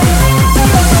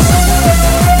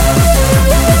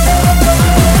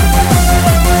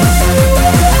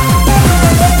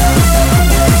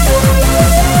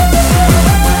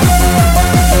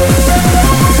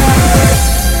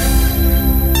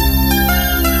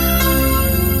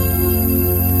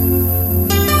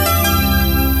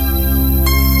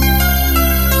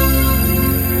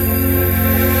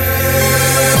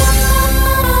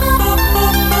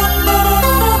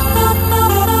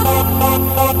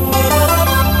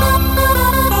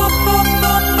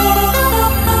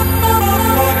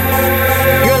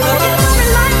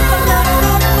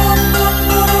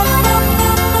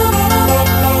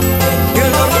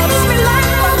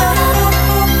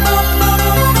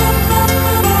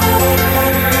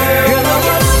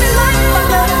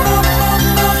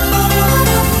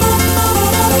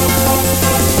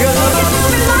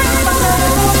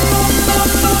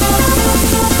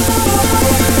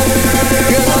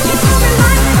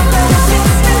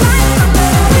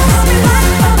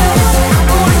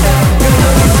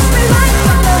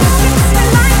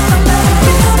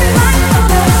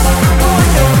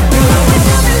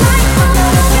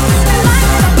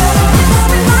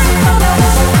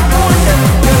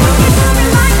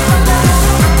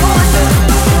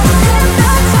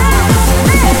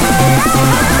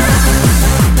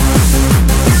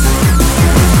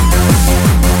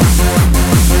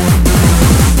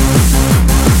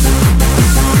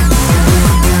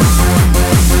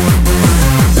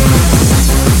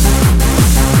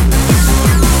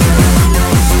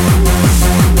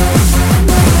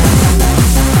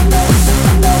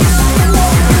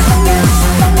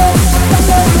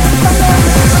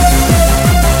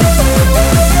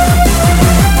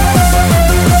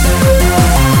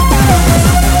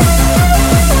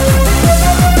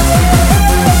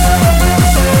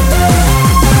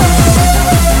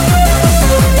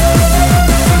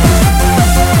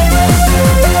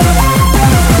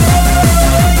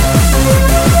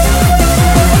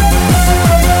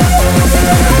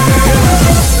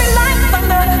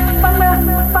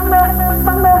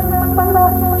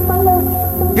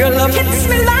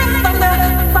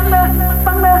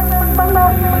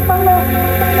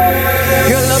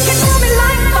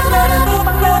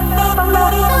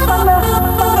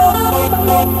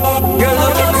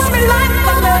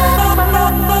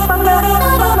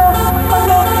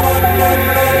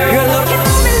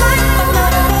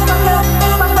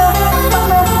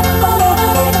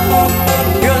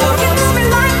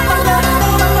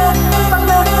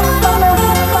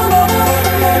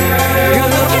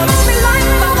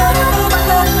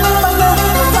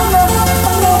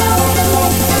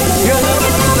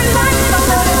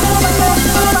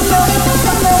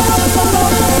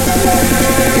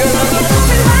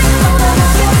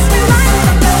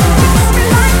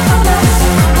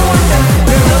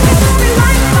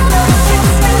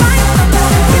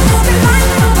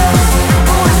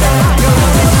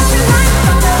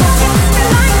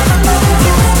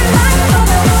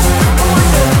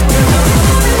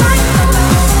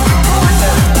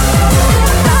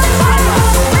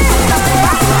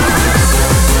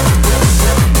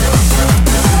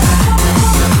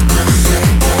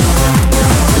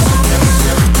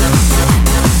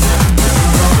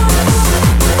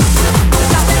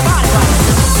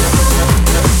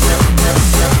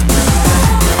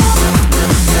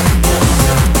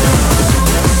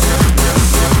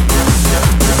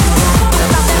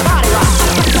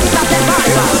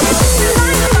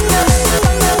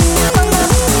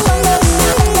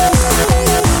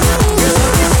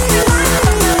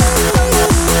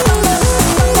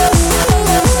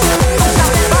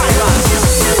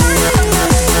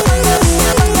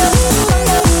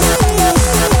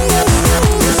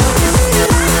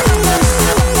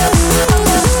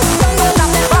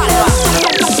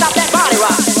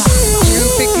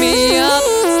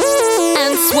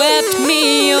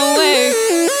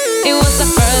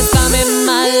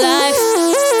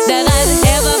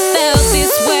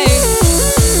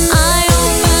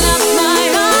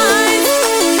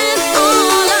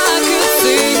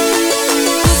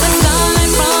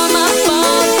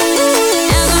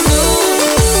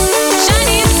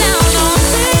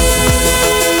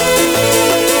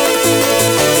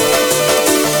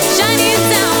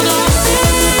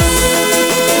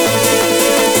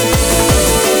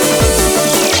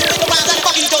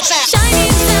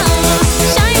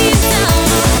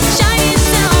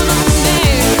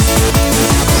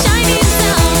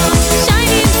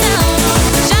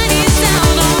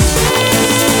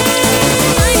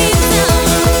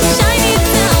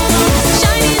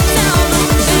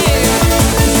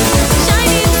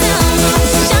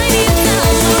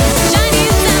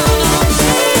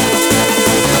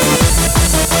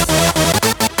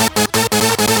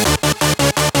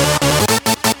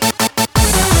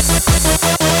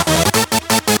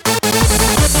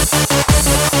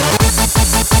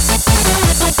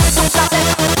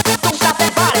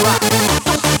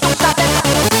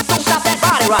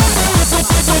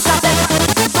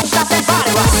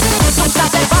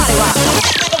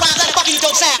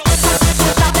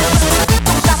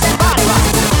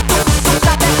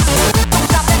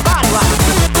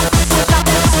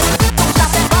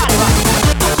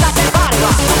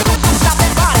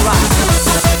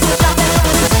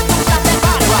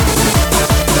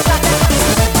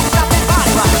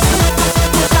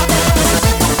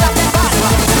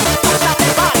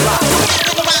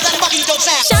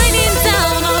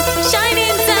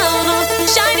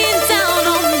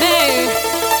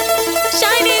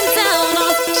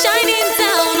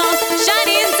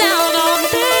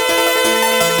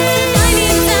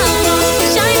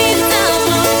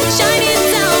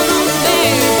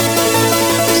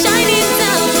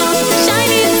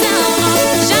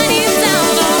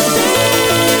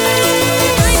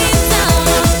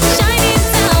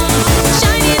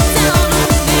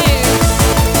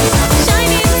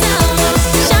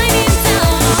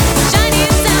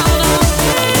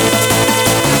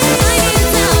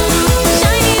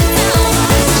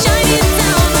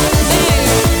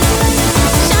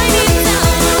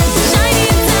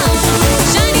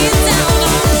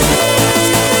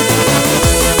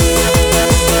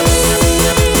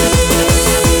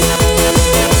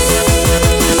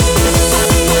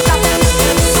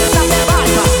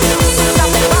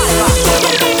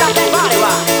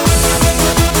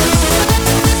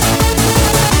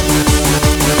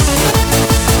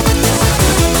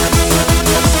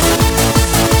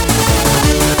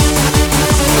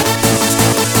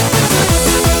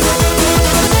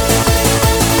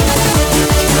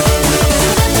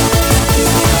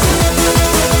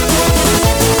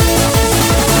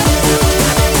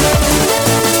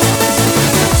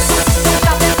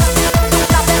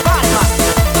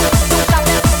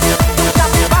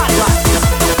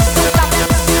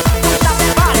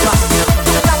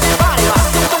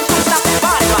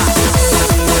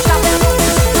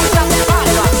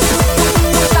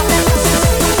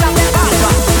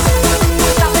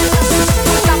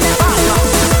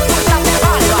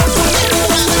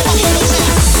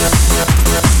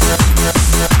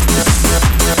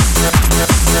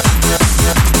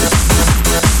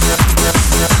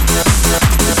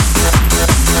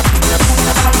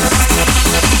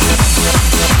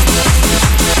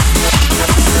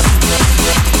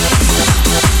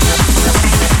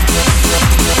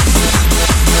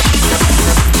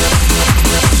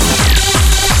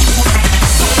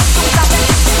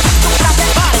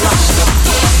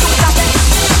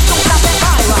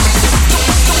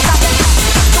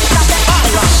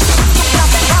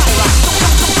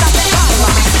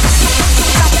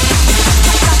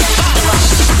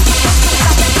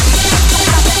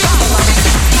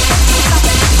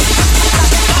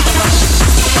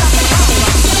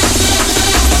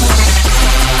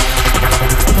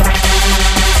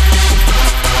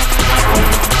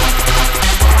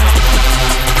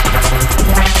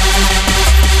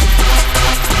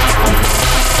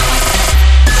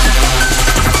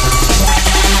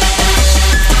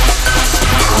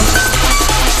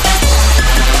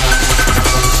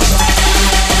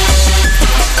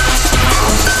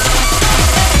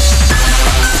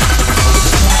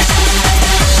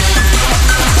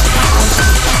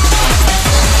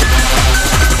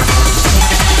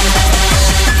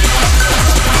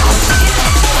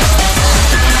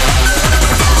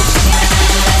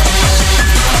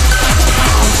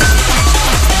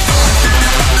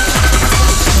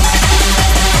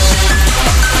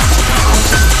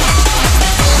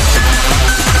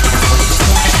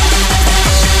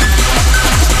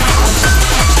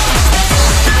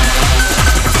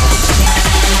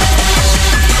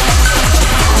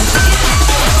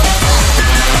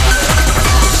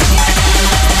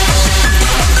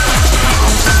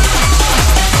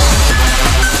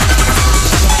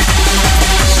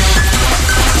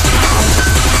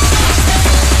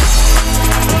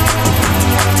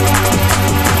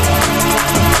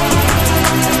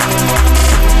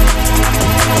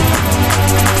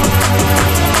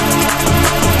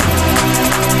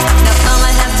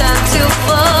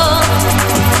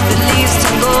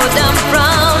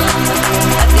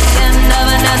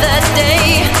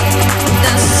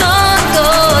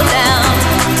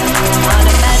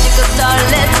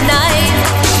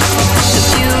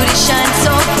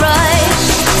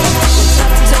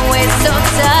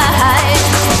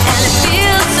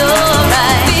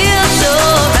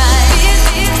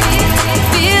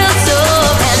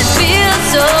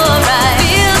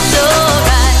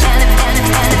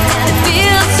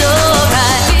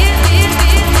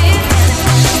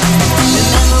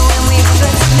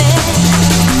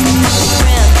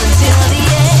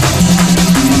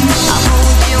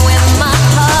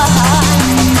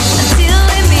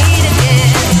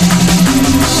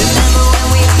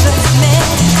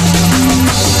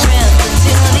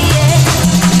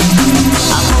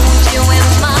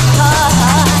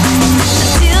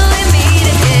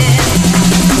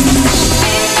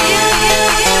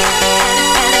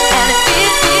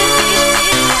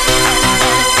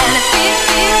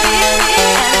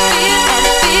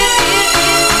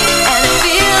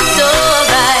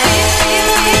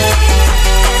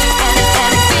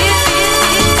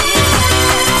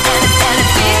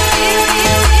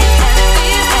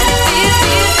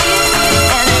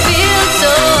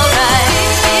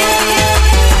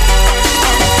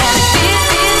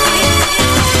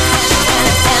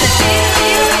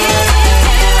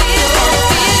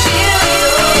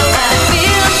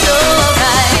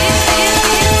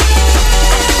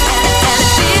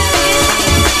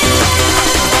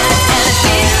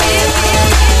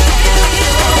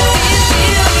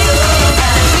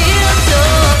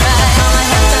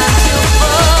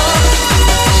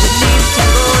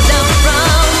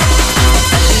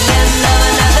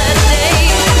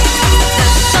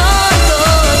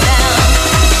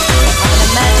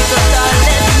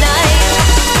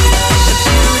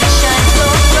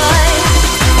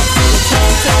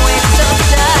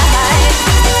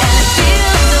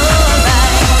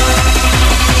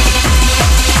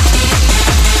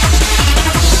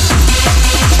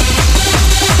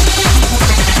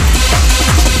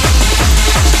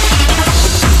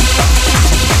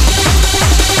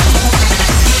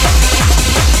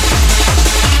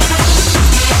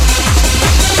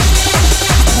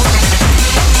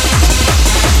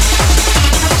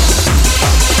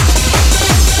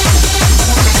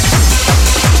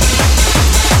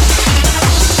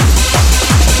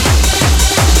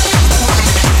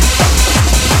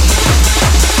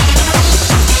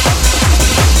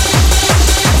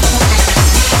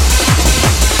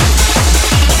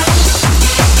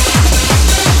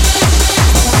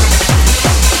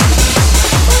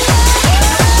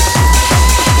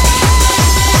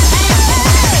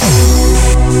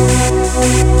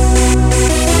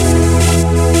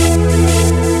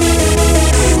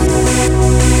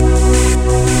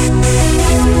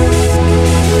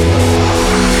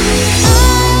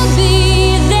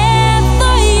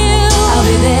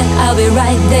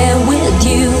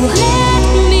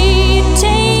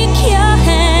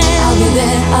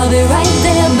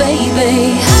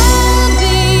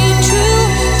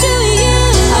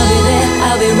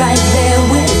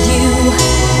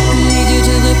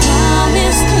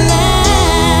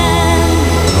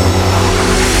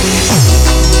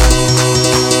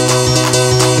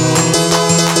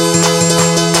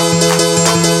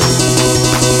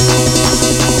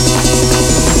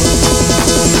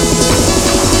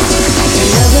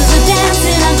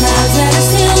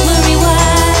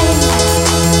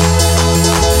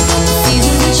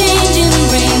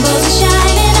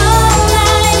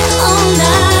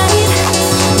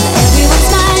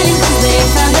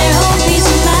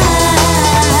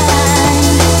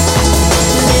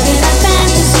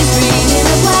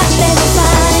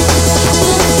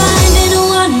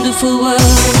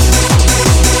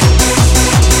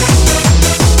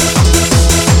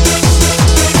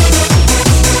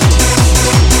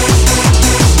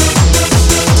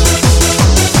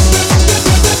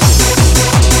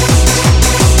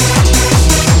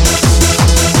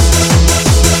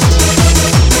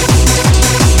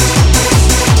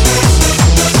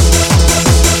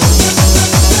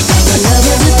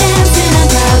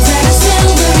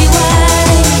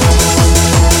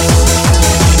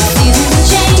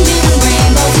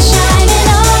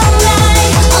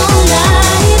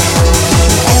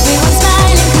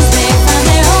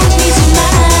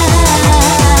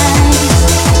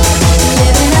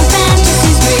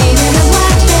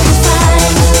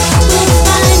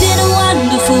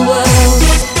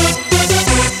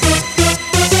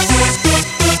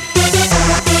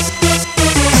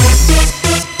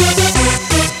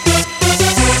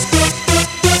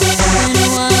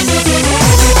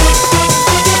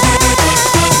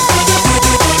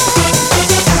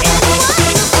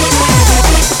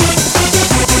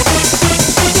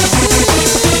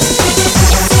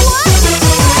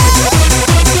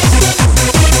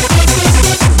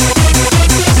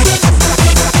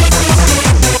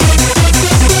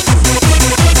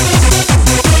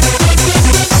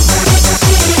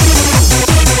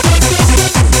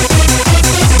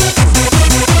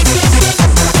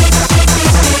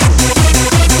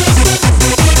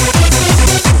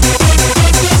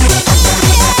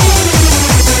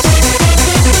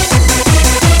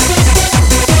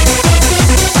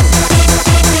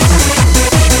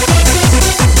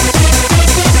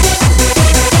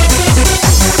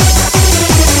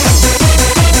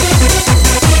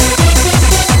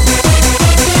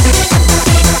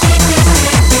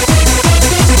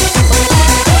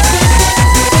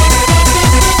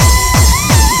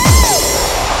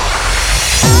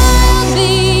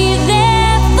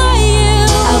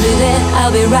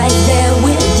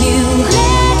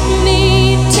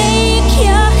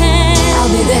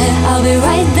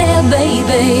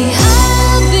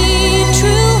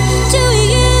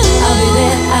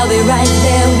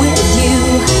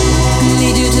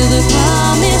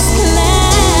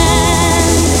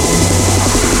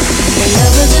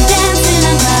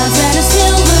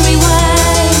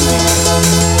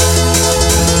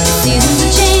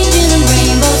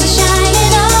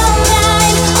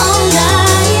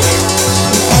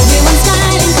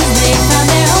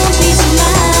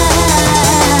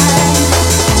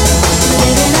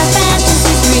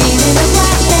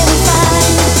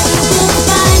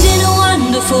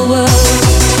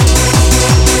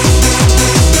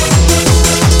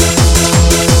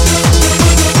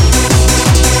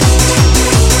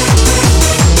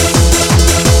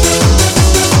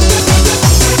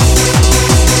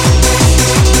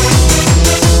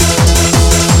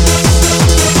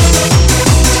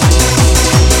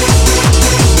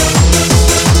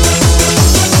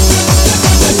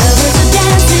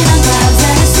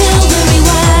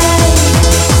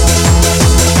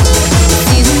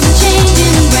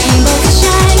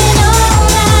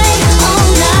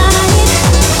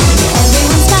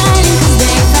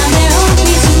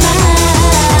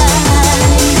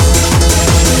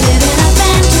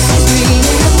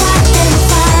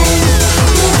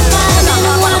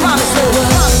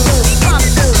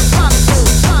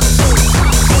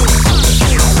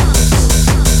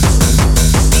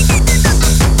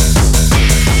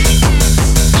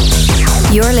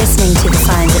 You're listening to the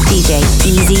sounds of DJ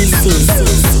Easy C.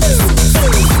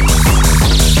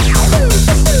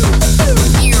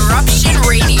 Eruption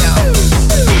Radio.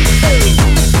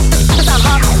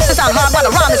 Since I'm hard, wanna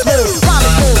rhyme is smooth. Rhyme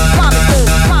is smooth. Rhyme is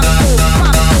smooth.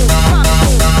 Rhyme is smooth.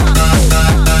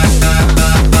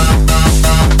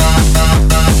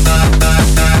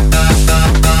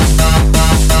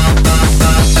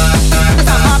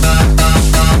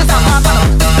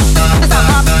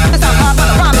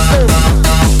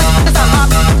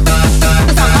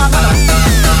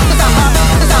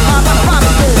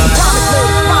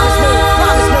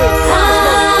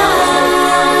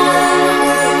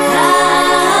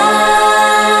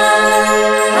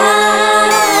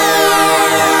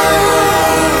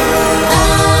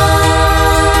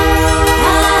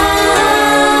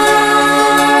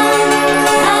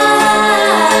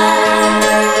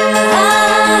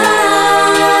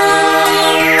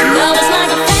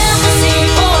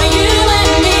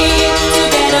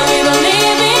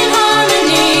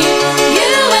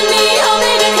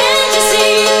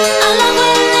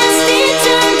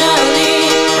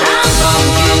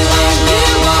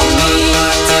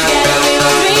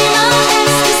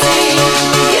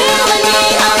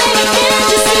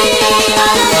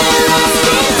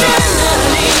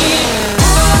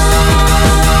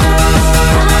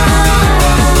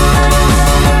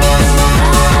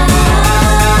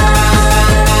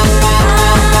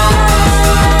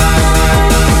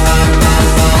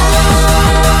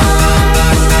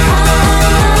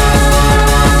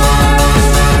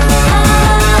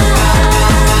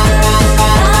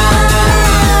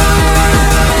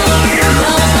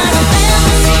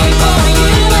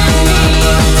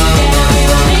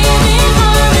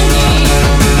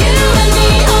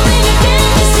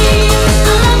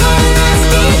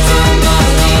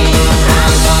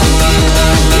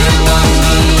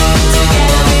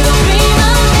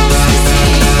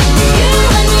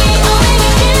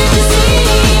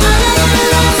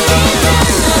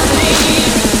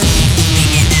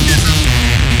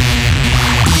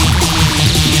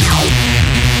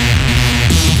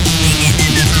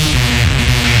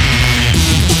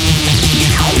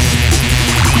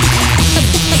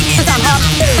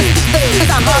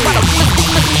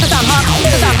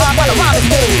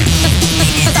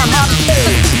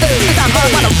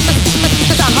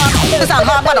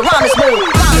 Rhyme is smooth.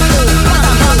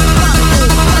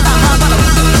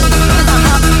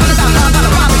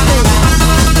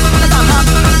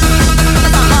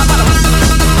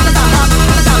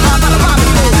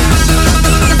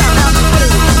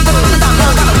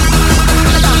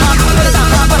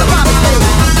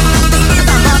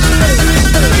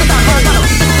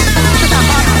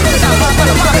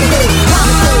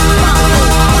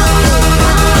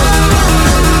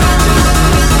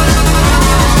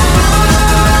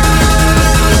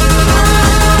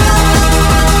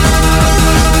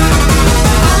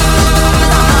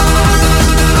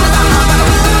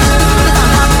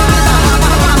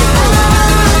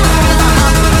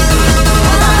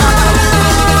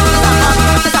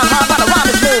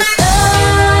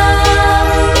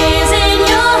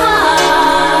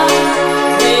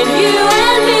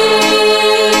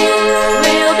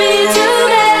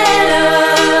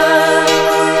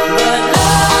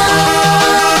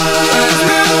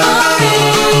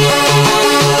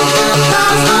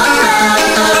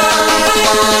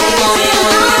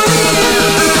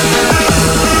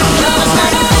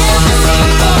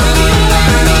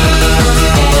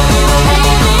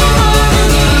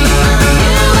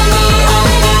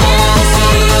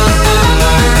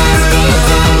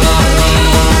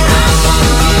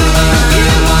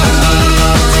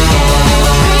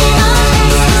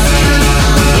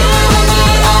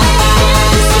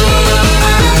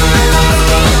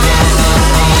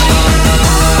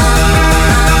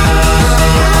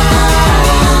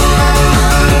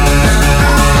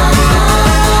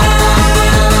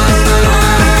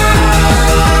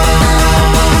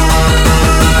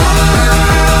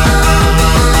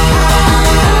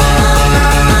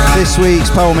 This week's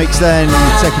Power Mix then,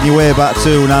 taking you way back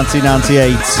to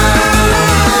 1998.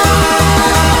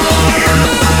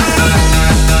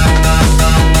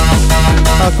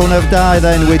 Hardcore Never Die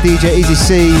then with DJ Easy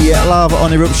C live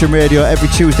on Eruption Radio every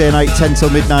Tuesday night 10 till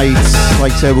midnight.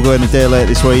 Like I say, we're going a day late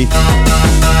this week.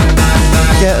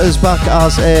 Get us back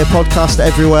as a podcast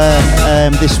everywhere.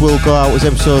 This will go out as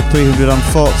episode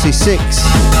 346.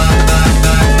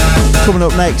 Coming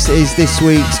up next is this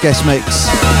week's guest mix.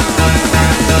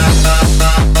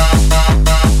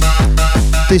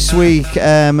 This week,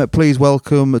 please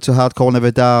welcome to Hardcore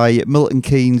Never Die, Milton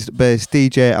Keynes-based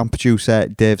DJ and producer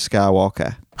Dave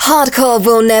Skywalker. Hardcore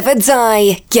will never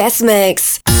die. Guest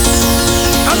mix.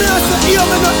 I mean, I say, hear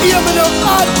me no,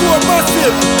 hardcore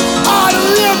massive. All the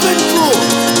Raven crew,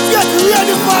 get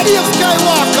ready for the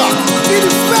Skywalker. In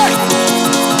effect.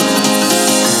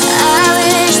 I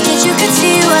wish that you could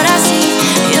see what I see.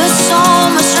 You're so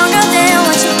much stronger than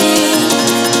what you think.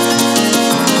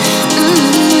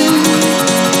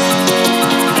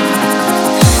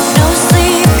 No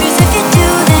sleep, 'cause if you do,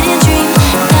 then you dream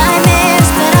nightmares,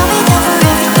 but I'll be there for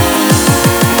everything.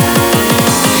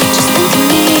 Just think of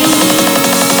me.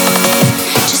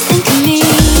 Just think of me.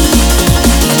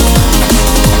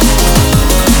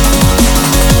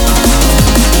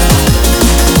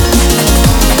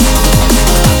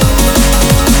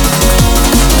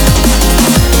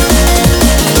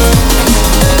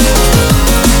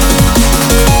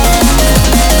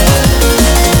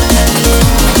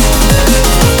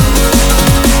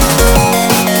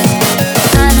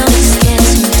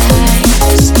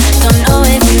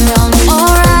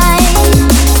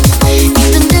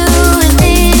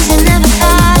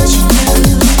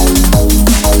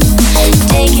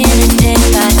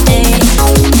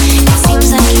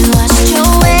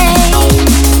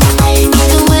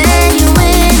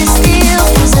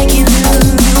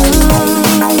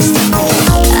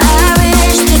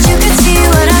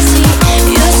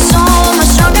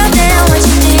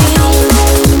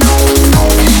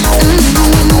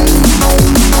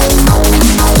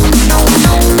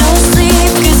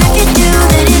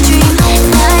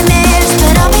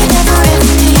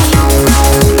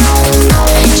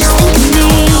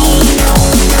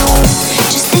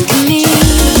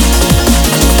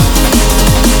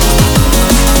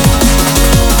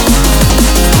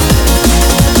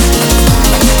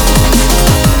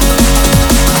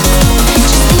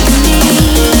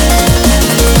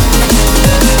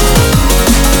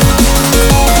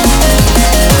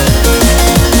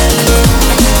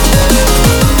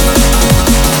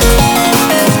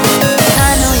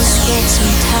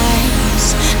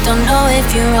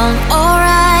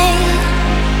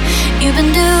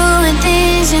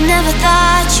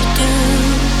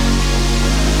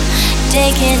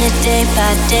 Taking it day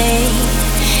by day,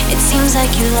 it seems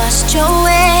like you lost your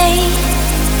way.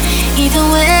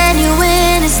 Even when you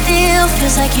win, it still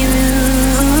feels like you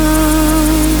lose.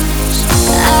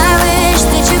 I wish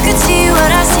that you could see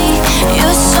what I see.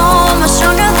 You're so much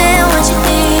stronger than what you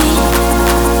think.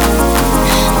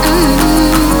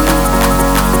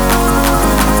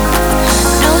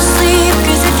 No sleep,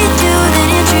 'cause if you do, then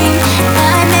you dream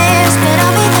nightmares, but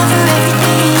I'll be there for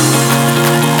everything.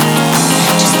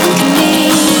 Just think of me.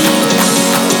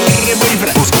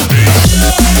 Everybody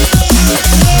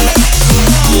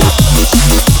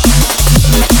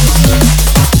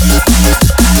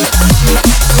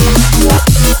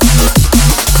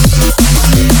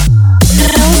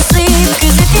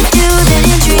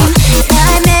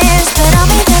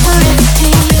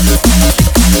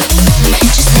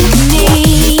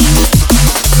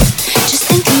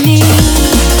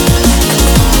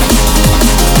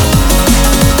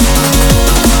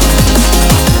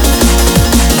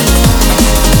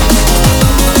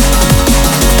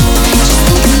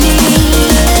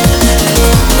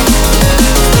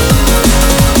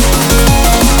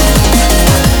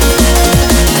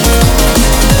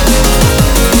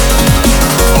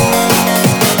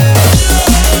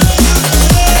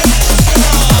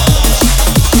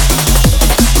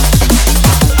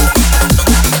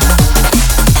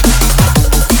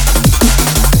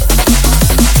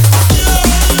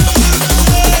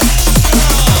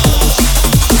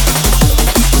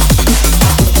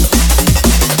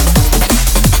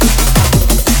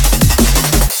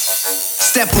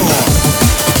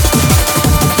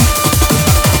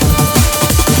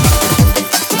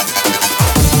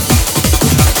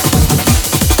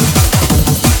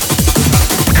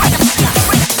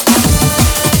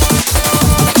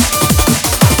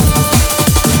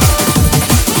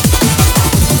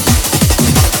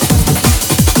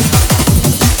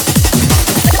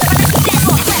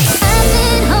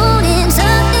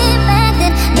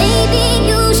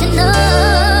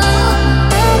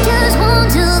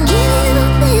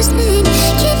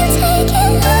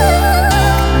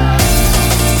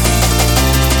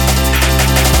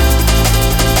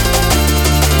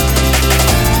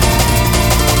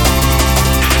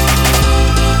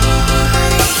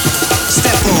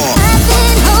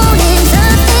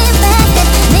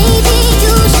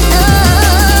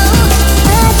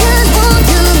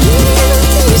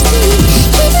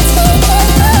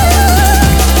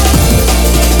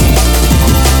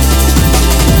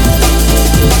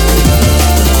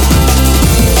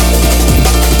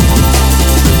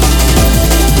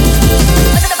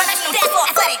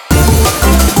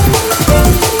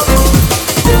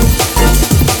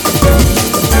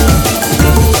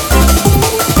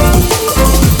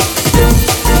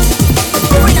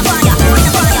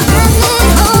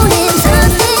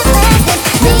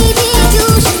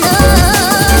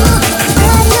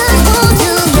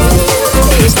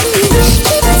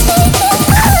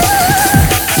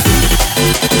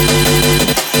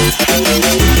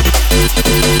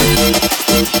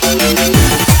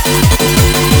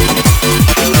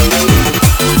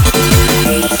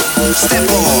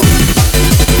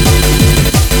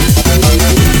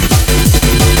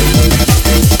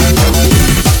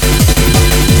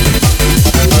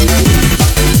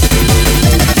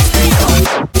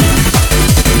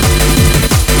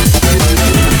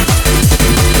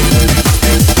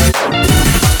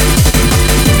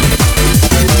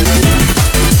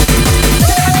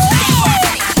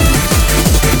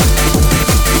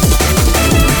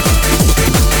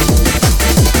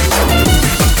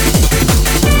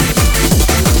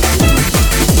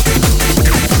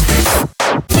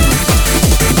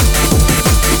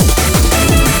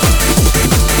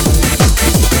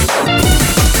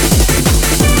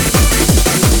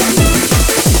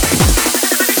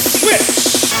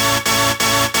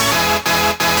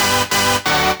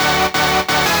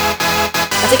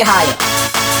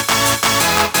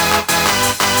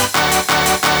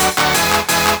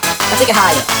take it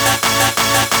higher.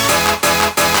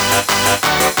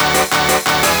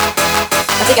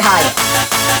 I take it higher.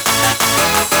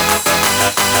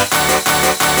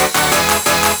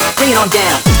 Bring it on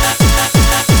down.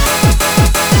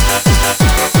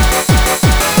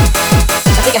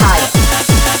 I take it higher.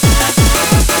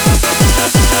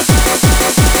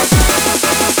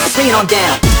 Bring it on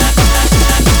down.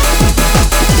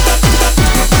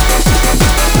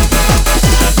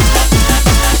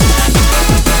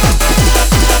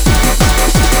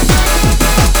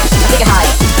 I take it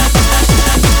higher.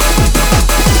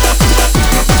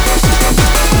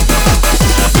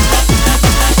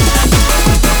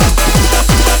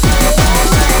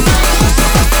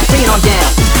 Bring it on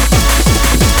down.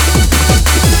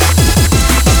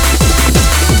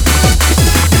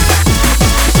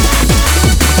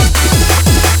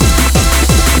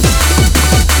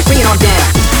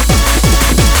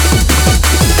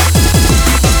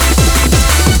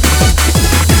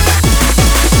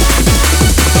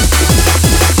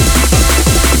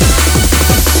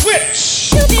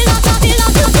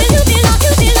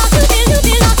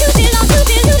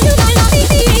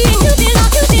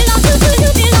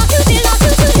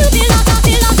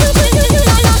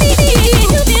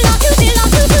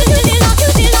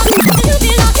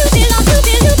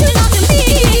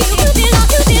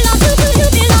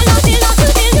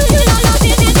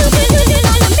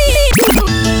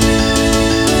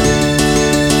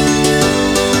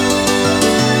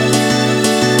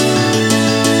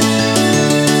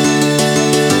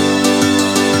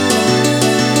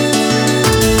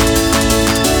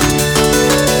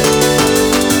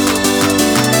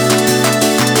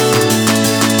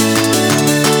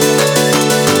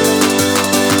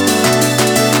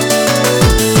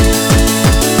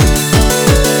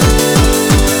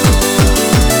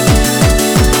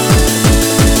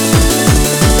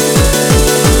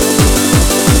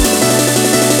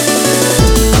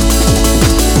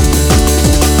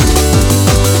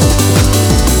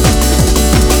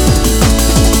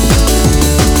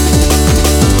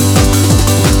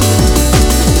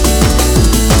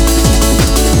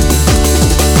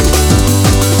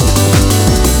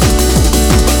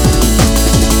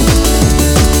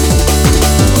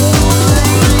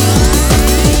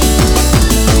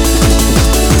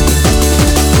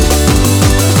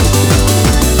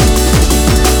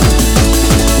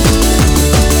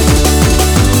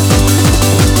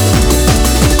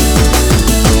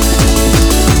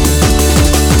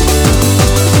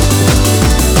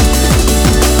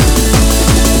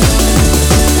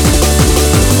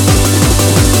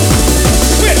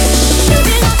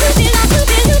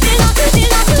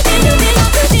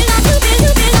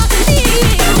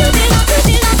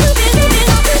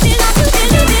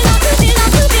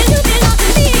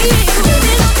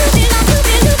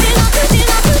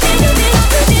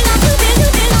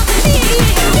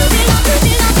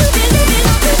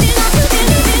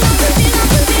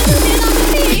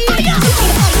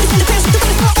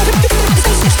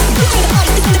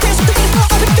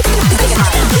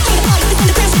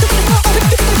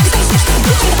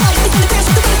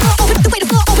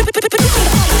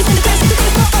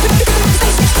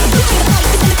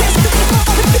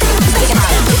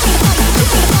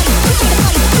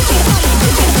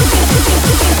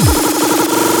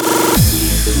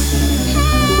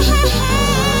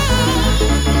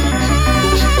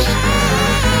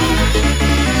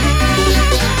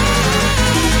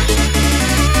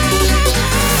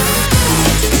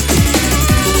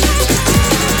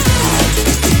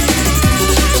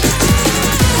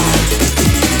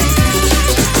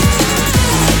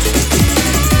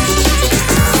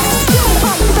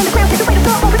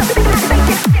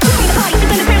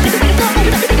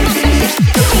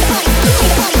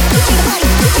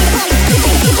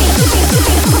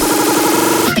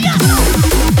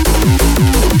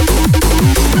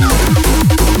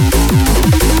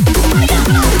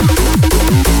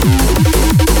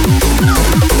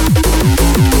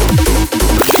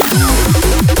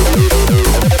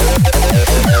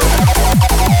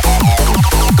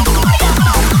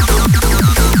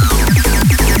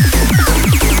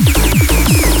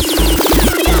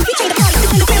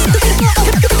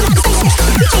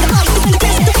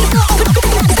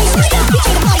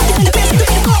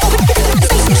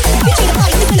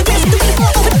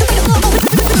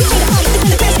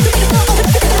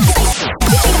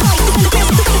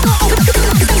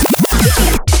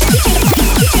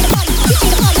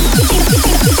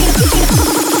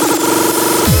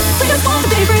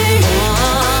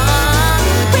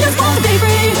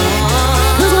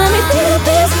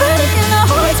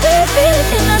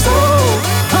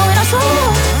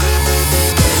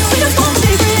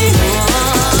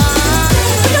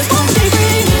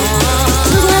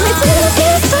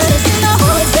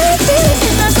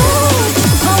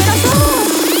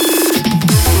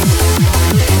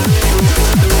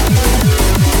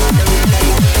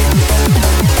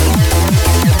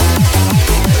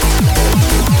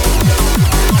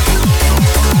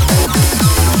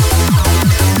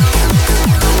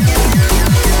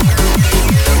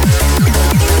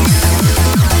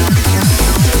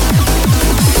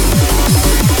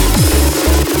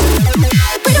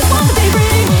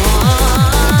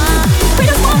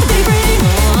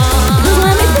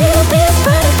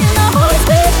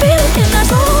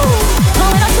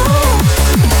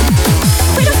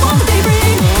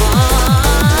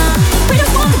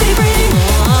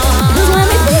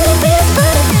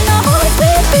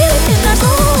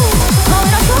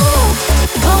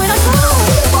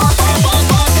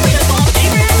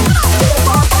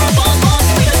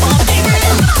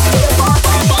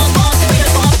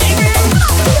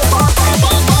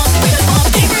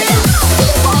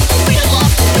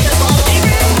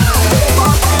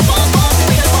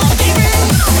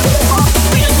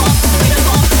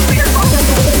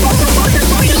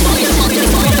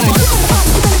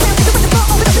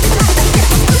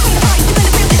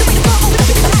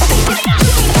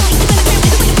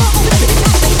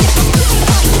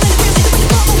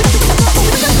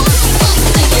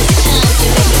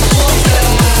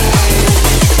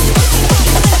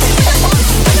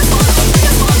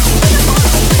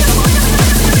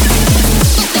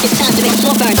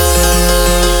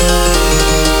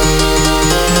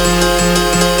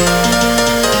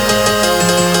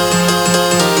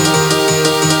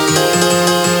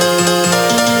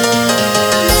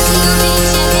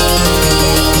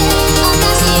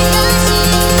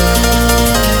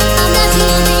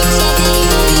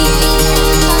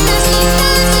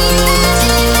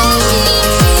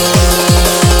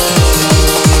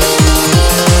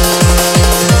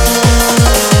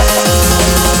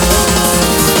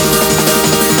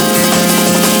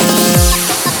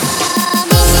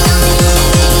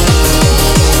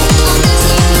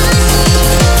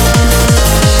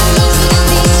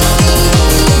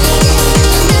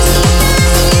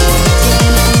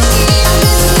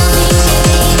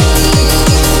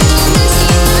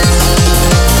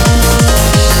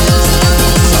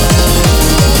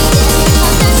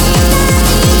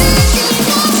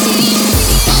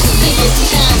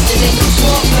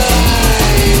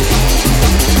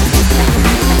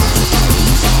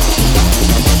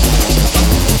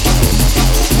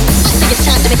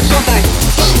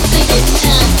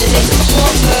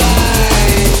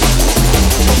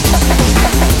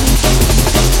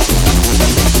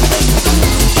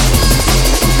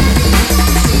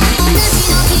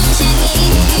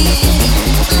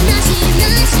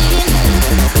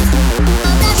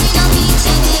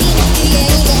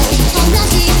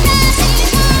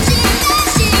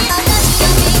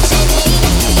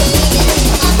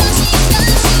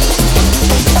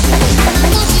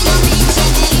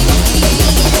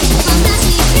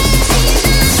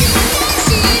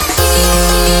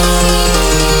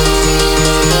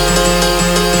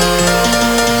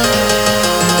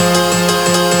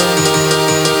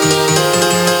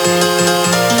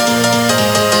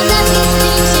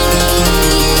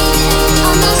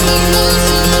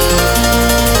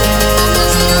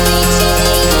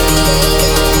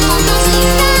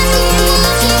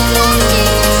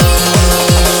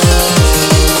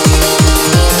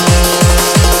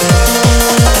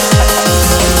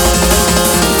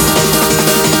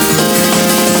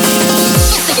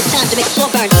 It's time to make the floor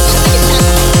burn. It's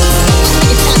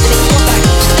time to make the floor burn.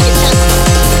 It's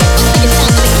time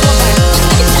to make the floor burn.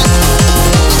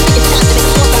 It's time to make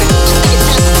the floor burn.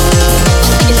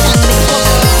 It's time to make the floor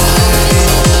burn.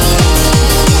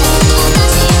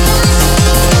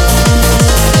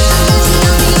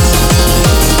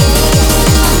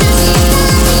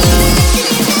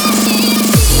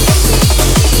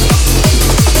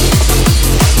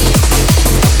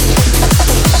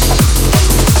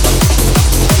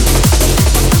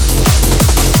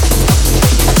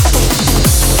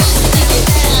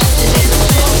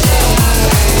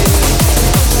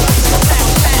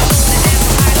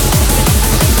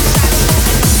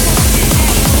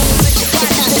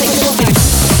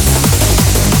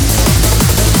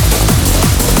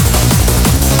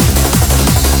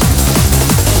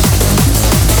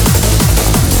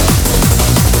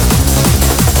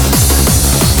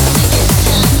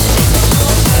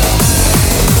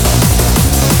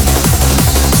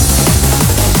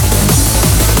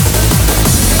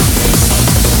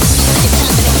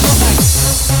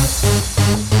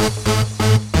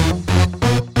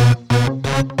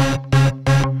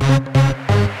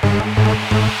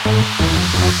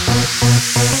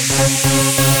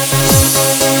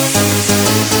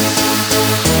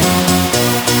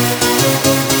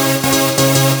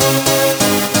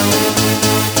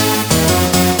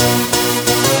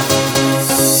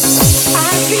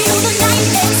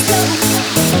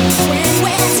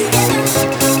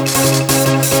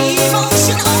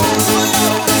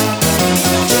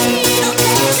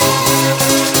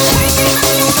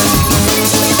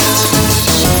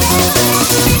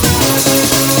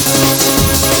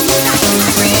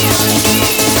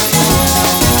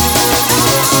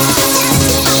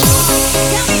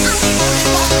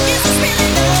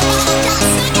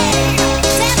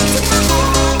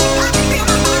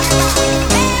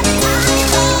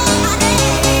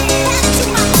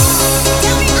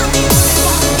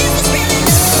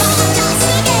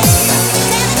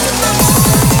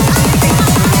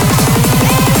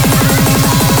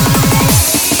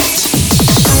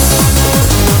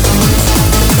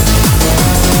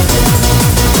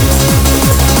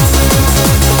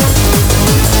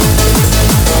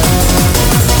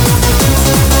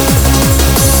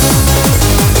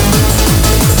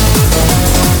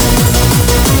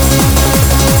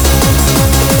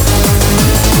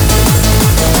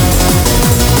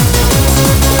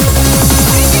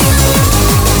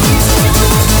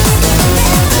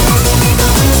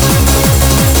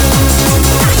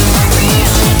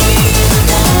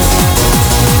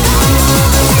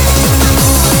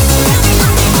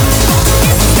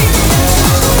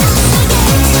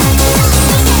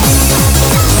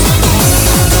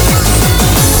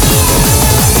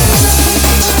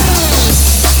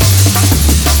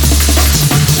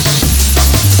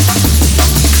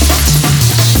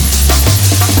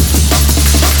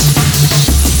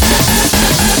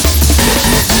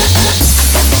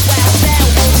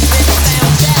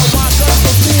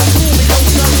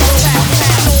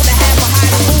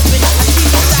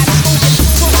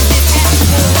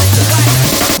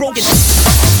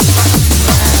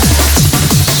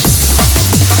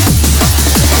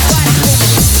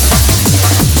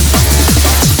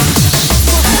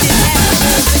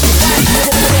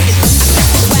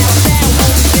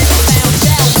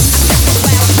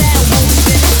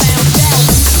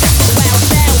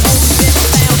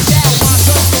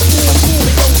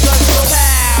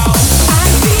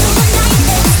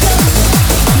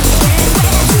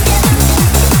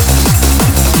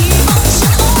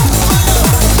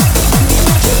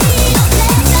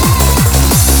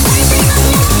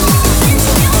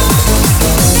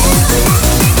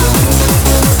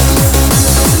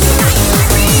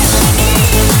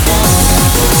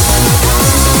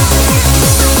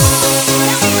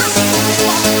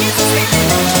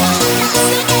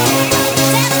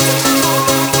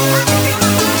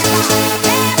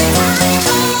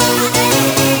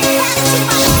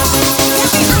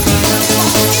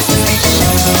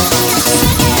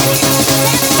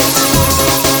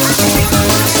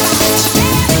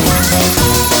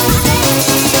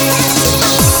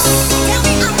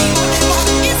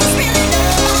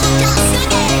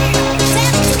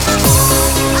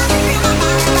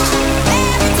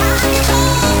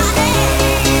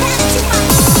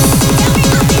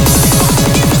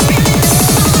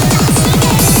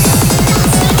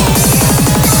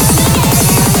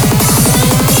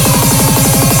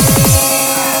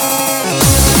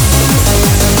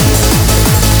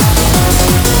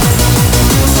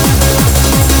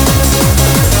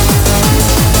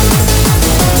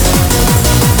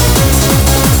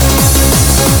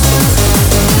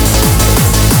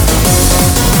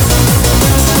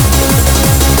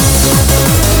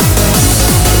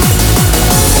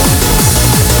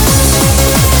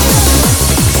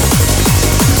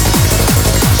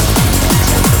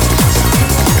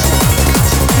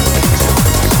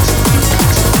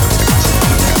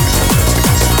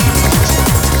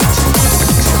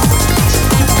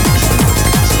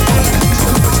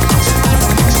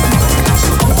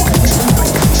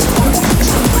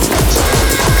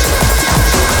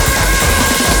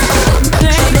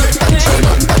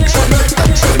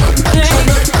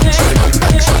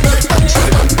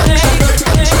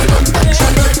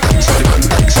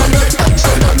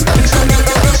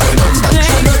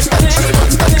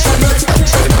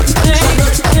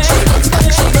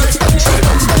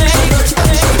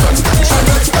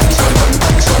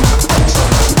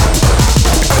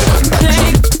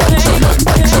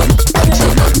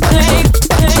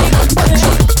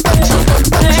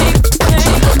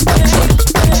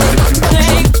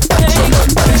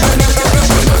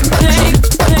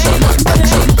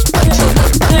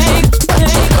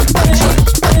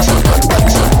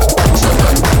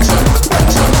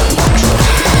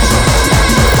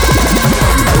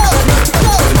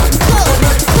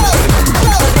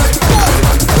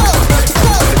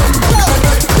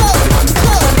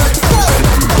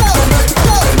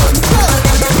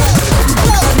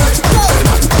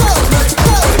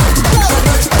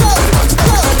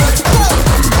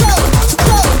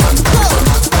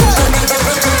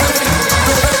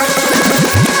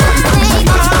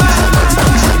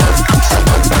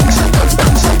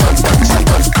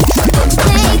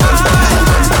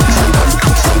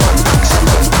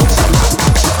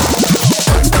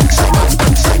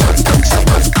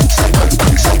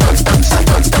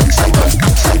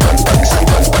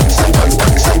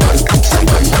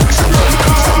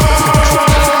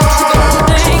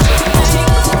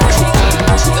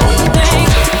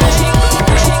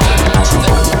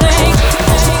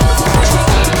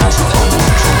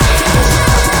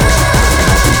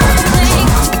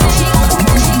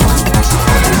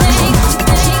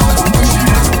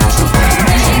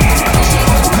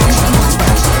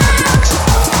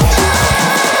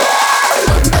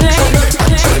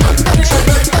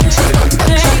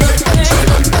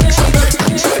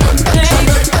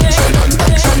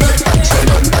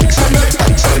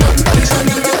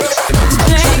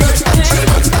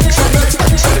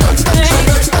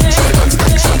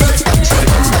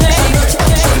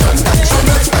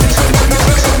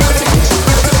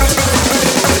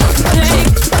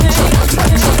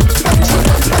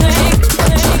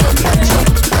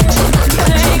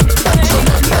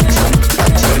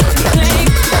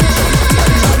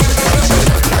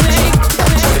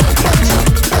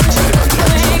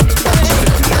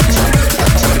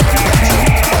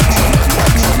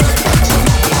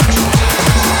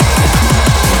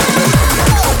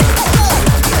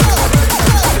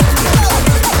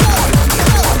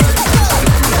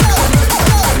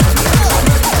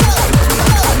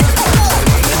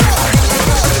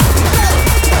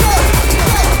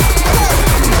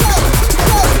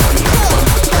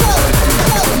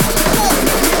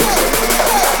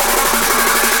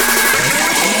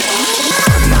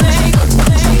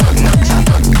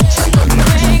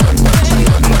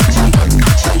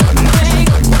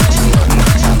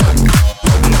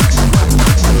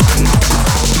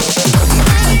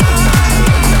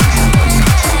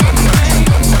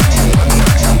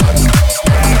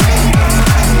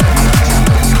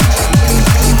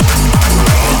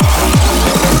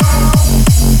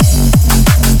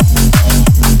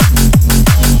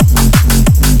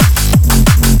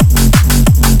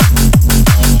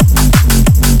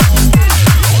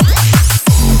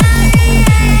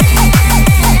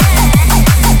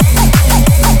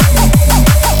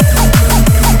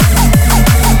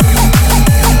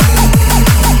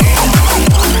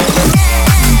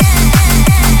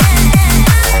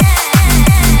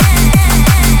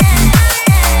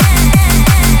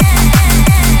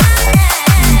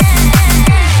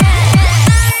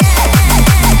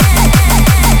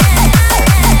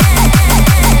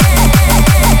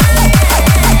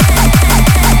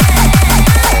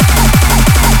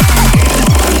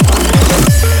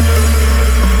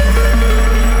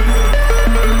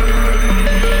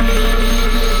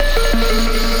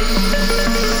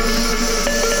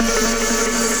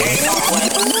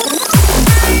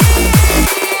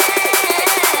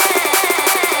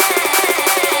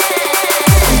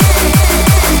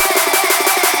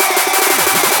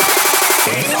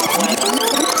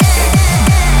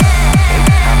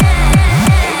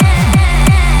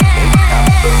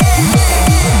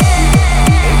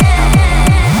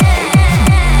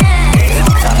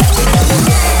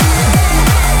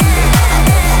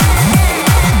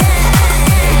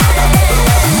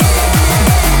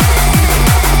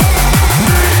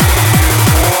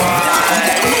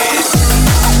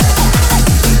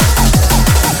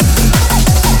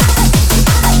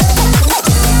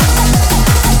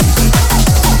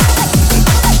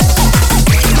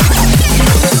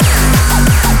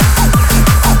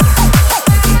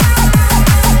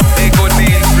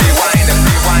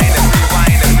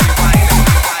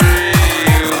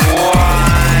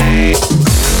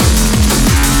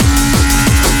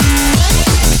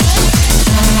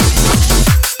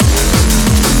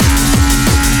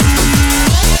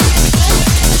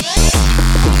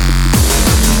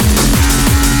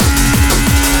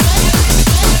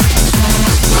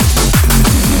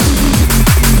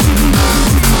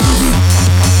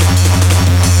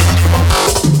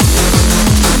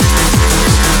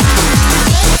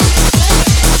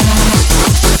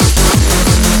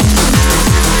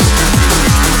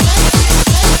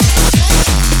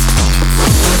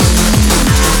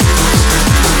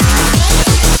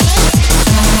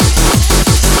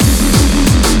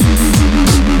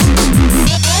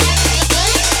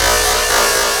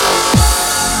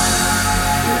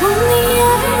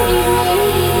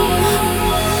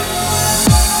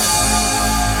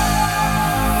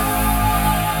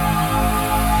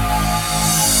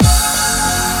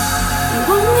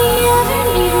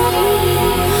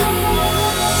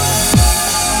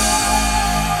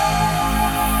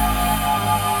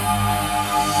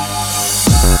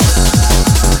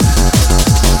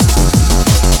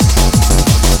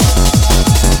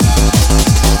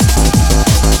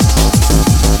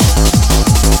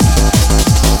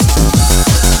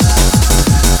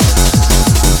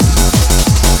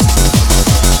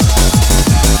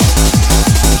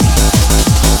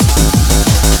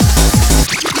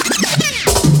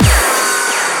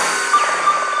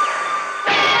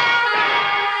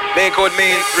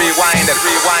 rewind it,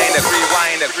 rewind it,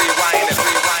 rewind it, rewind it,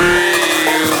 rewind.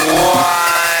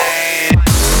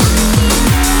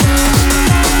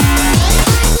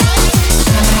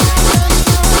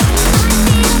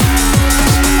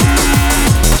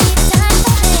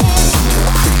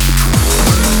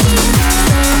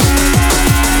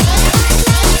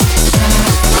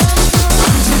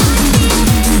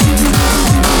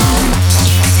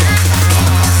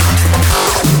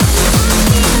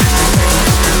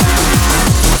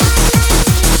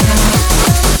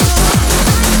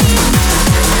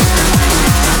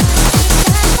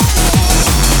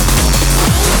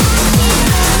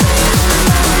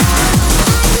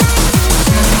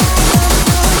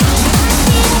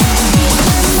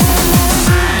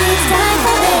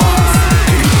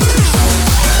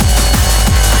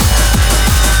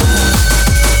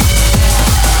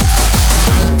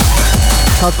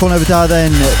 Hardcore Never Die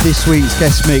then, this week's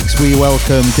guest mix, we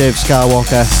welcome Dave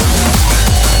Skywalker.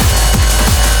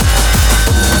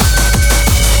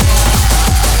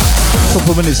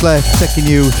 Couple of minutes left, taking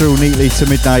you through neatly to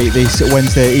midnight this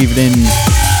Wednesday evening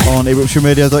on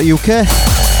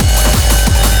eruptionradio.uk.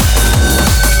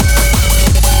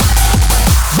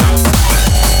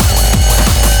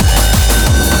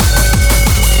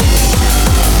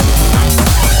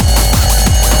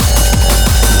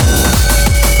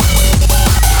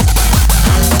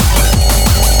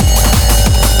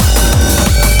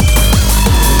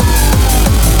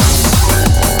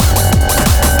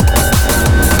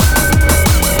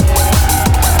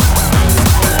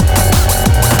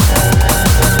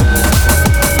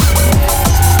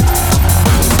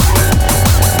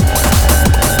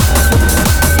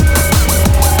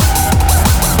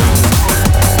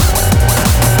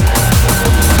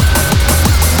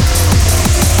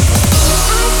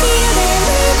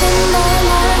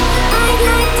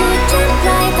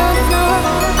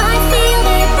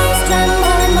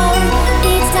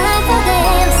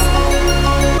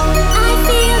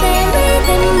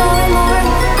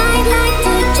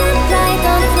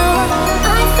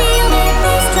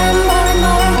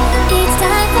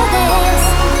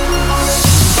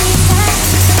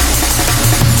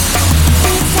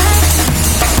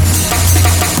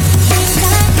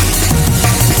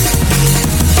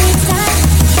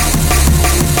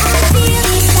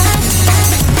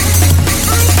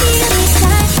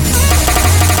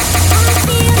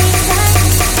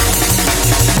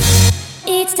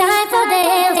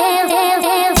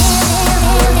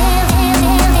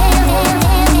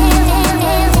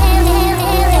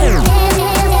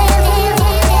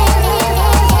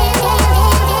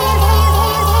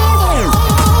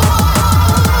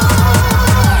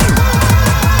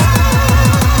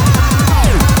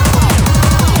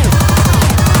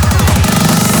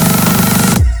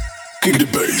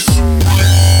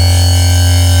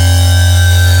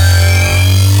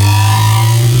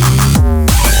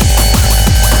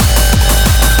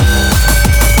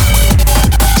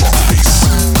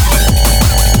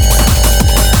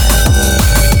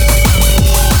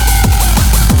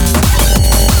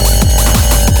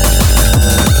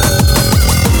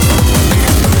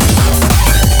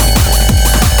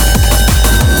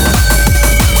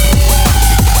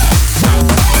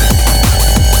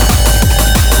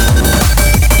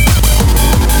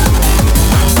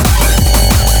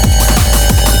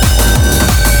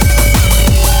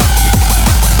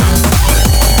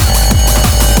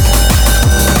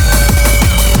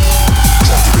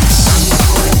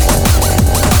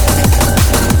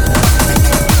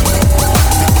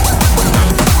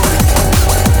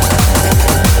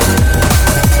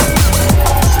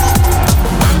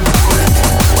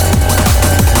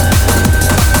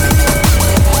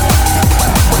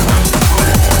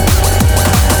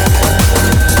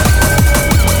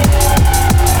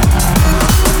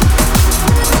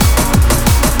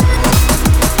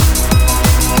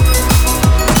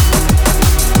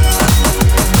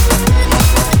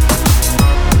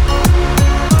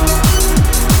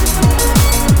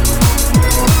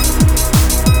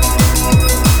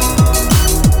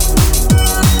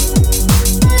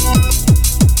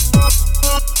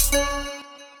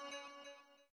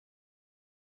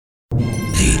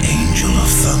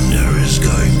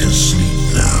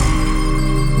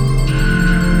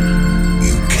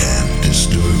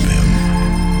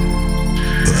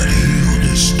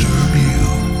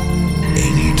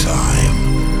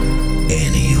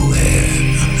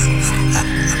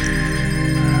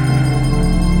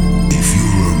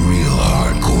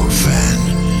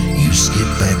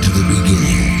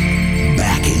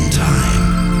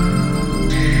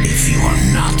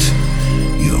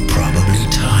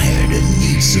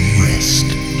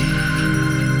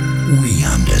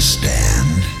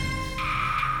 understand.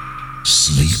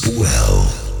 sleep well.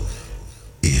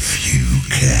 If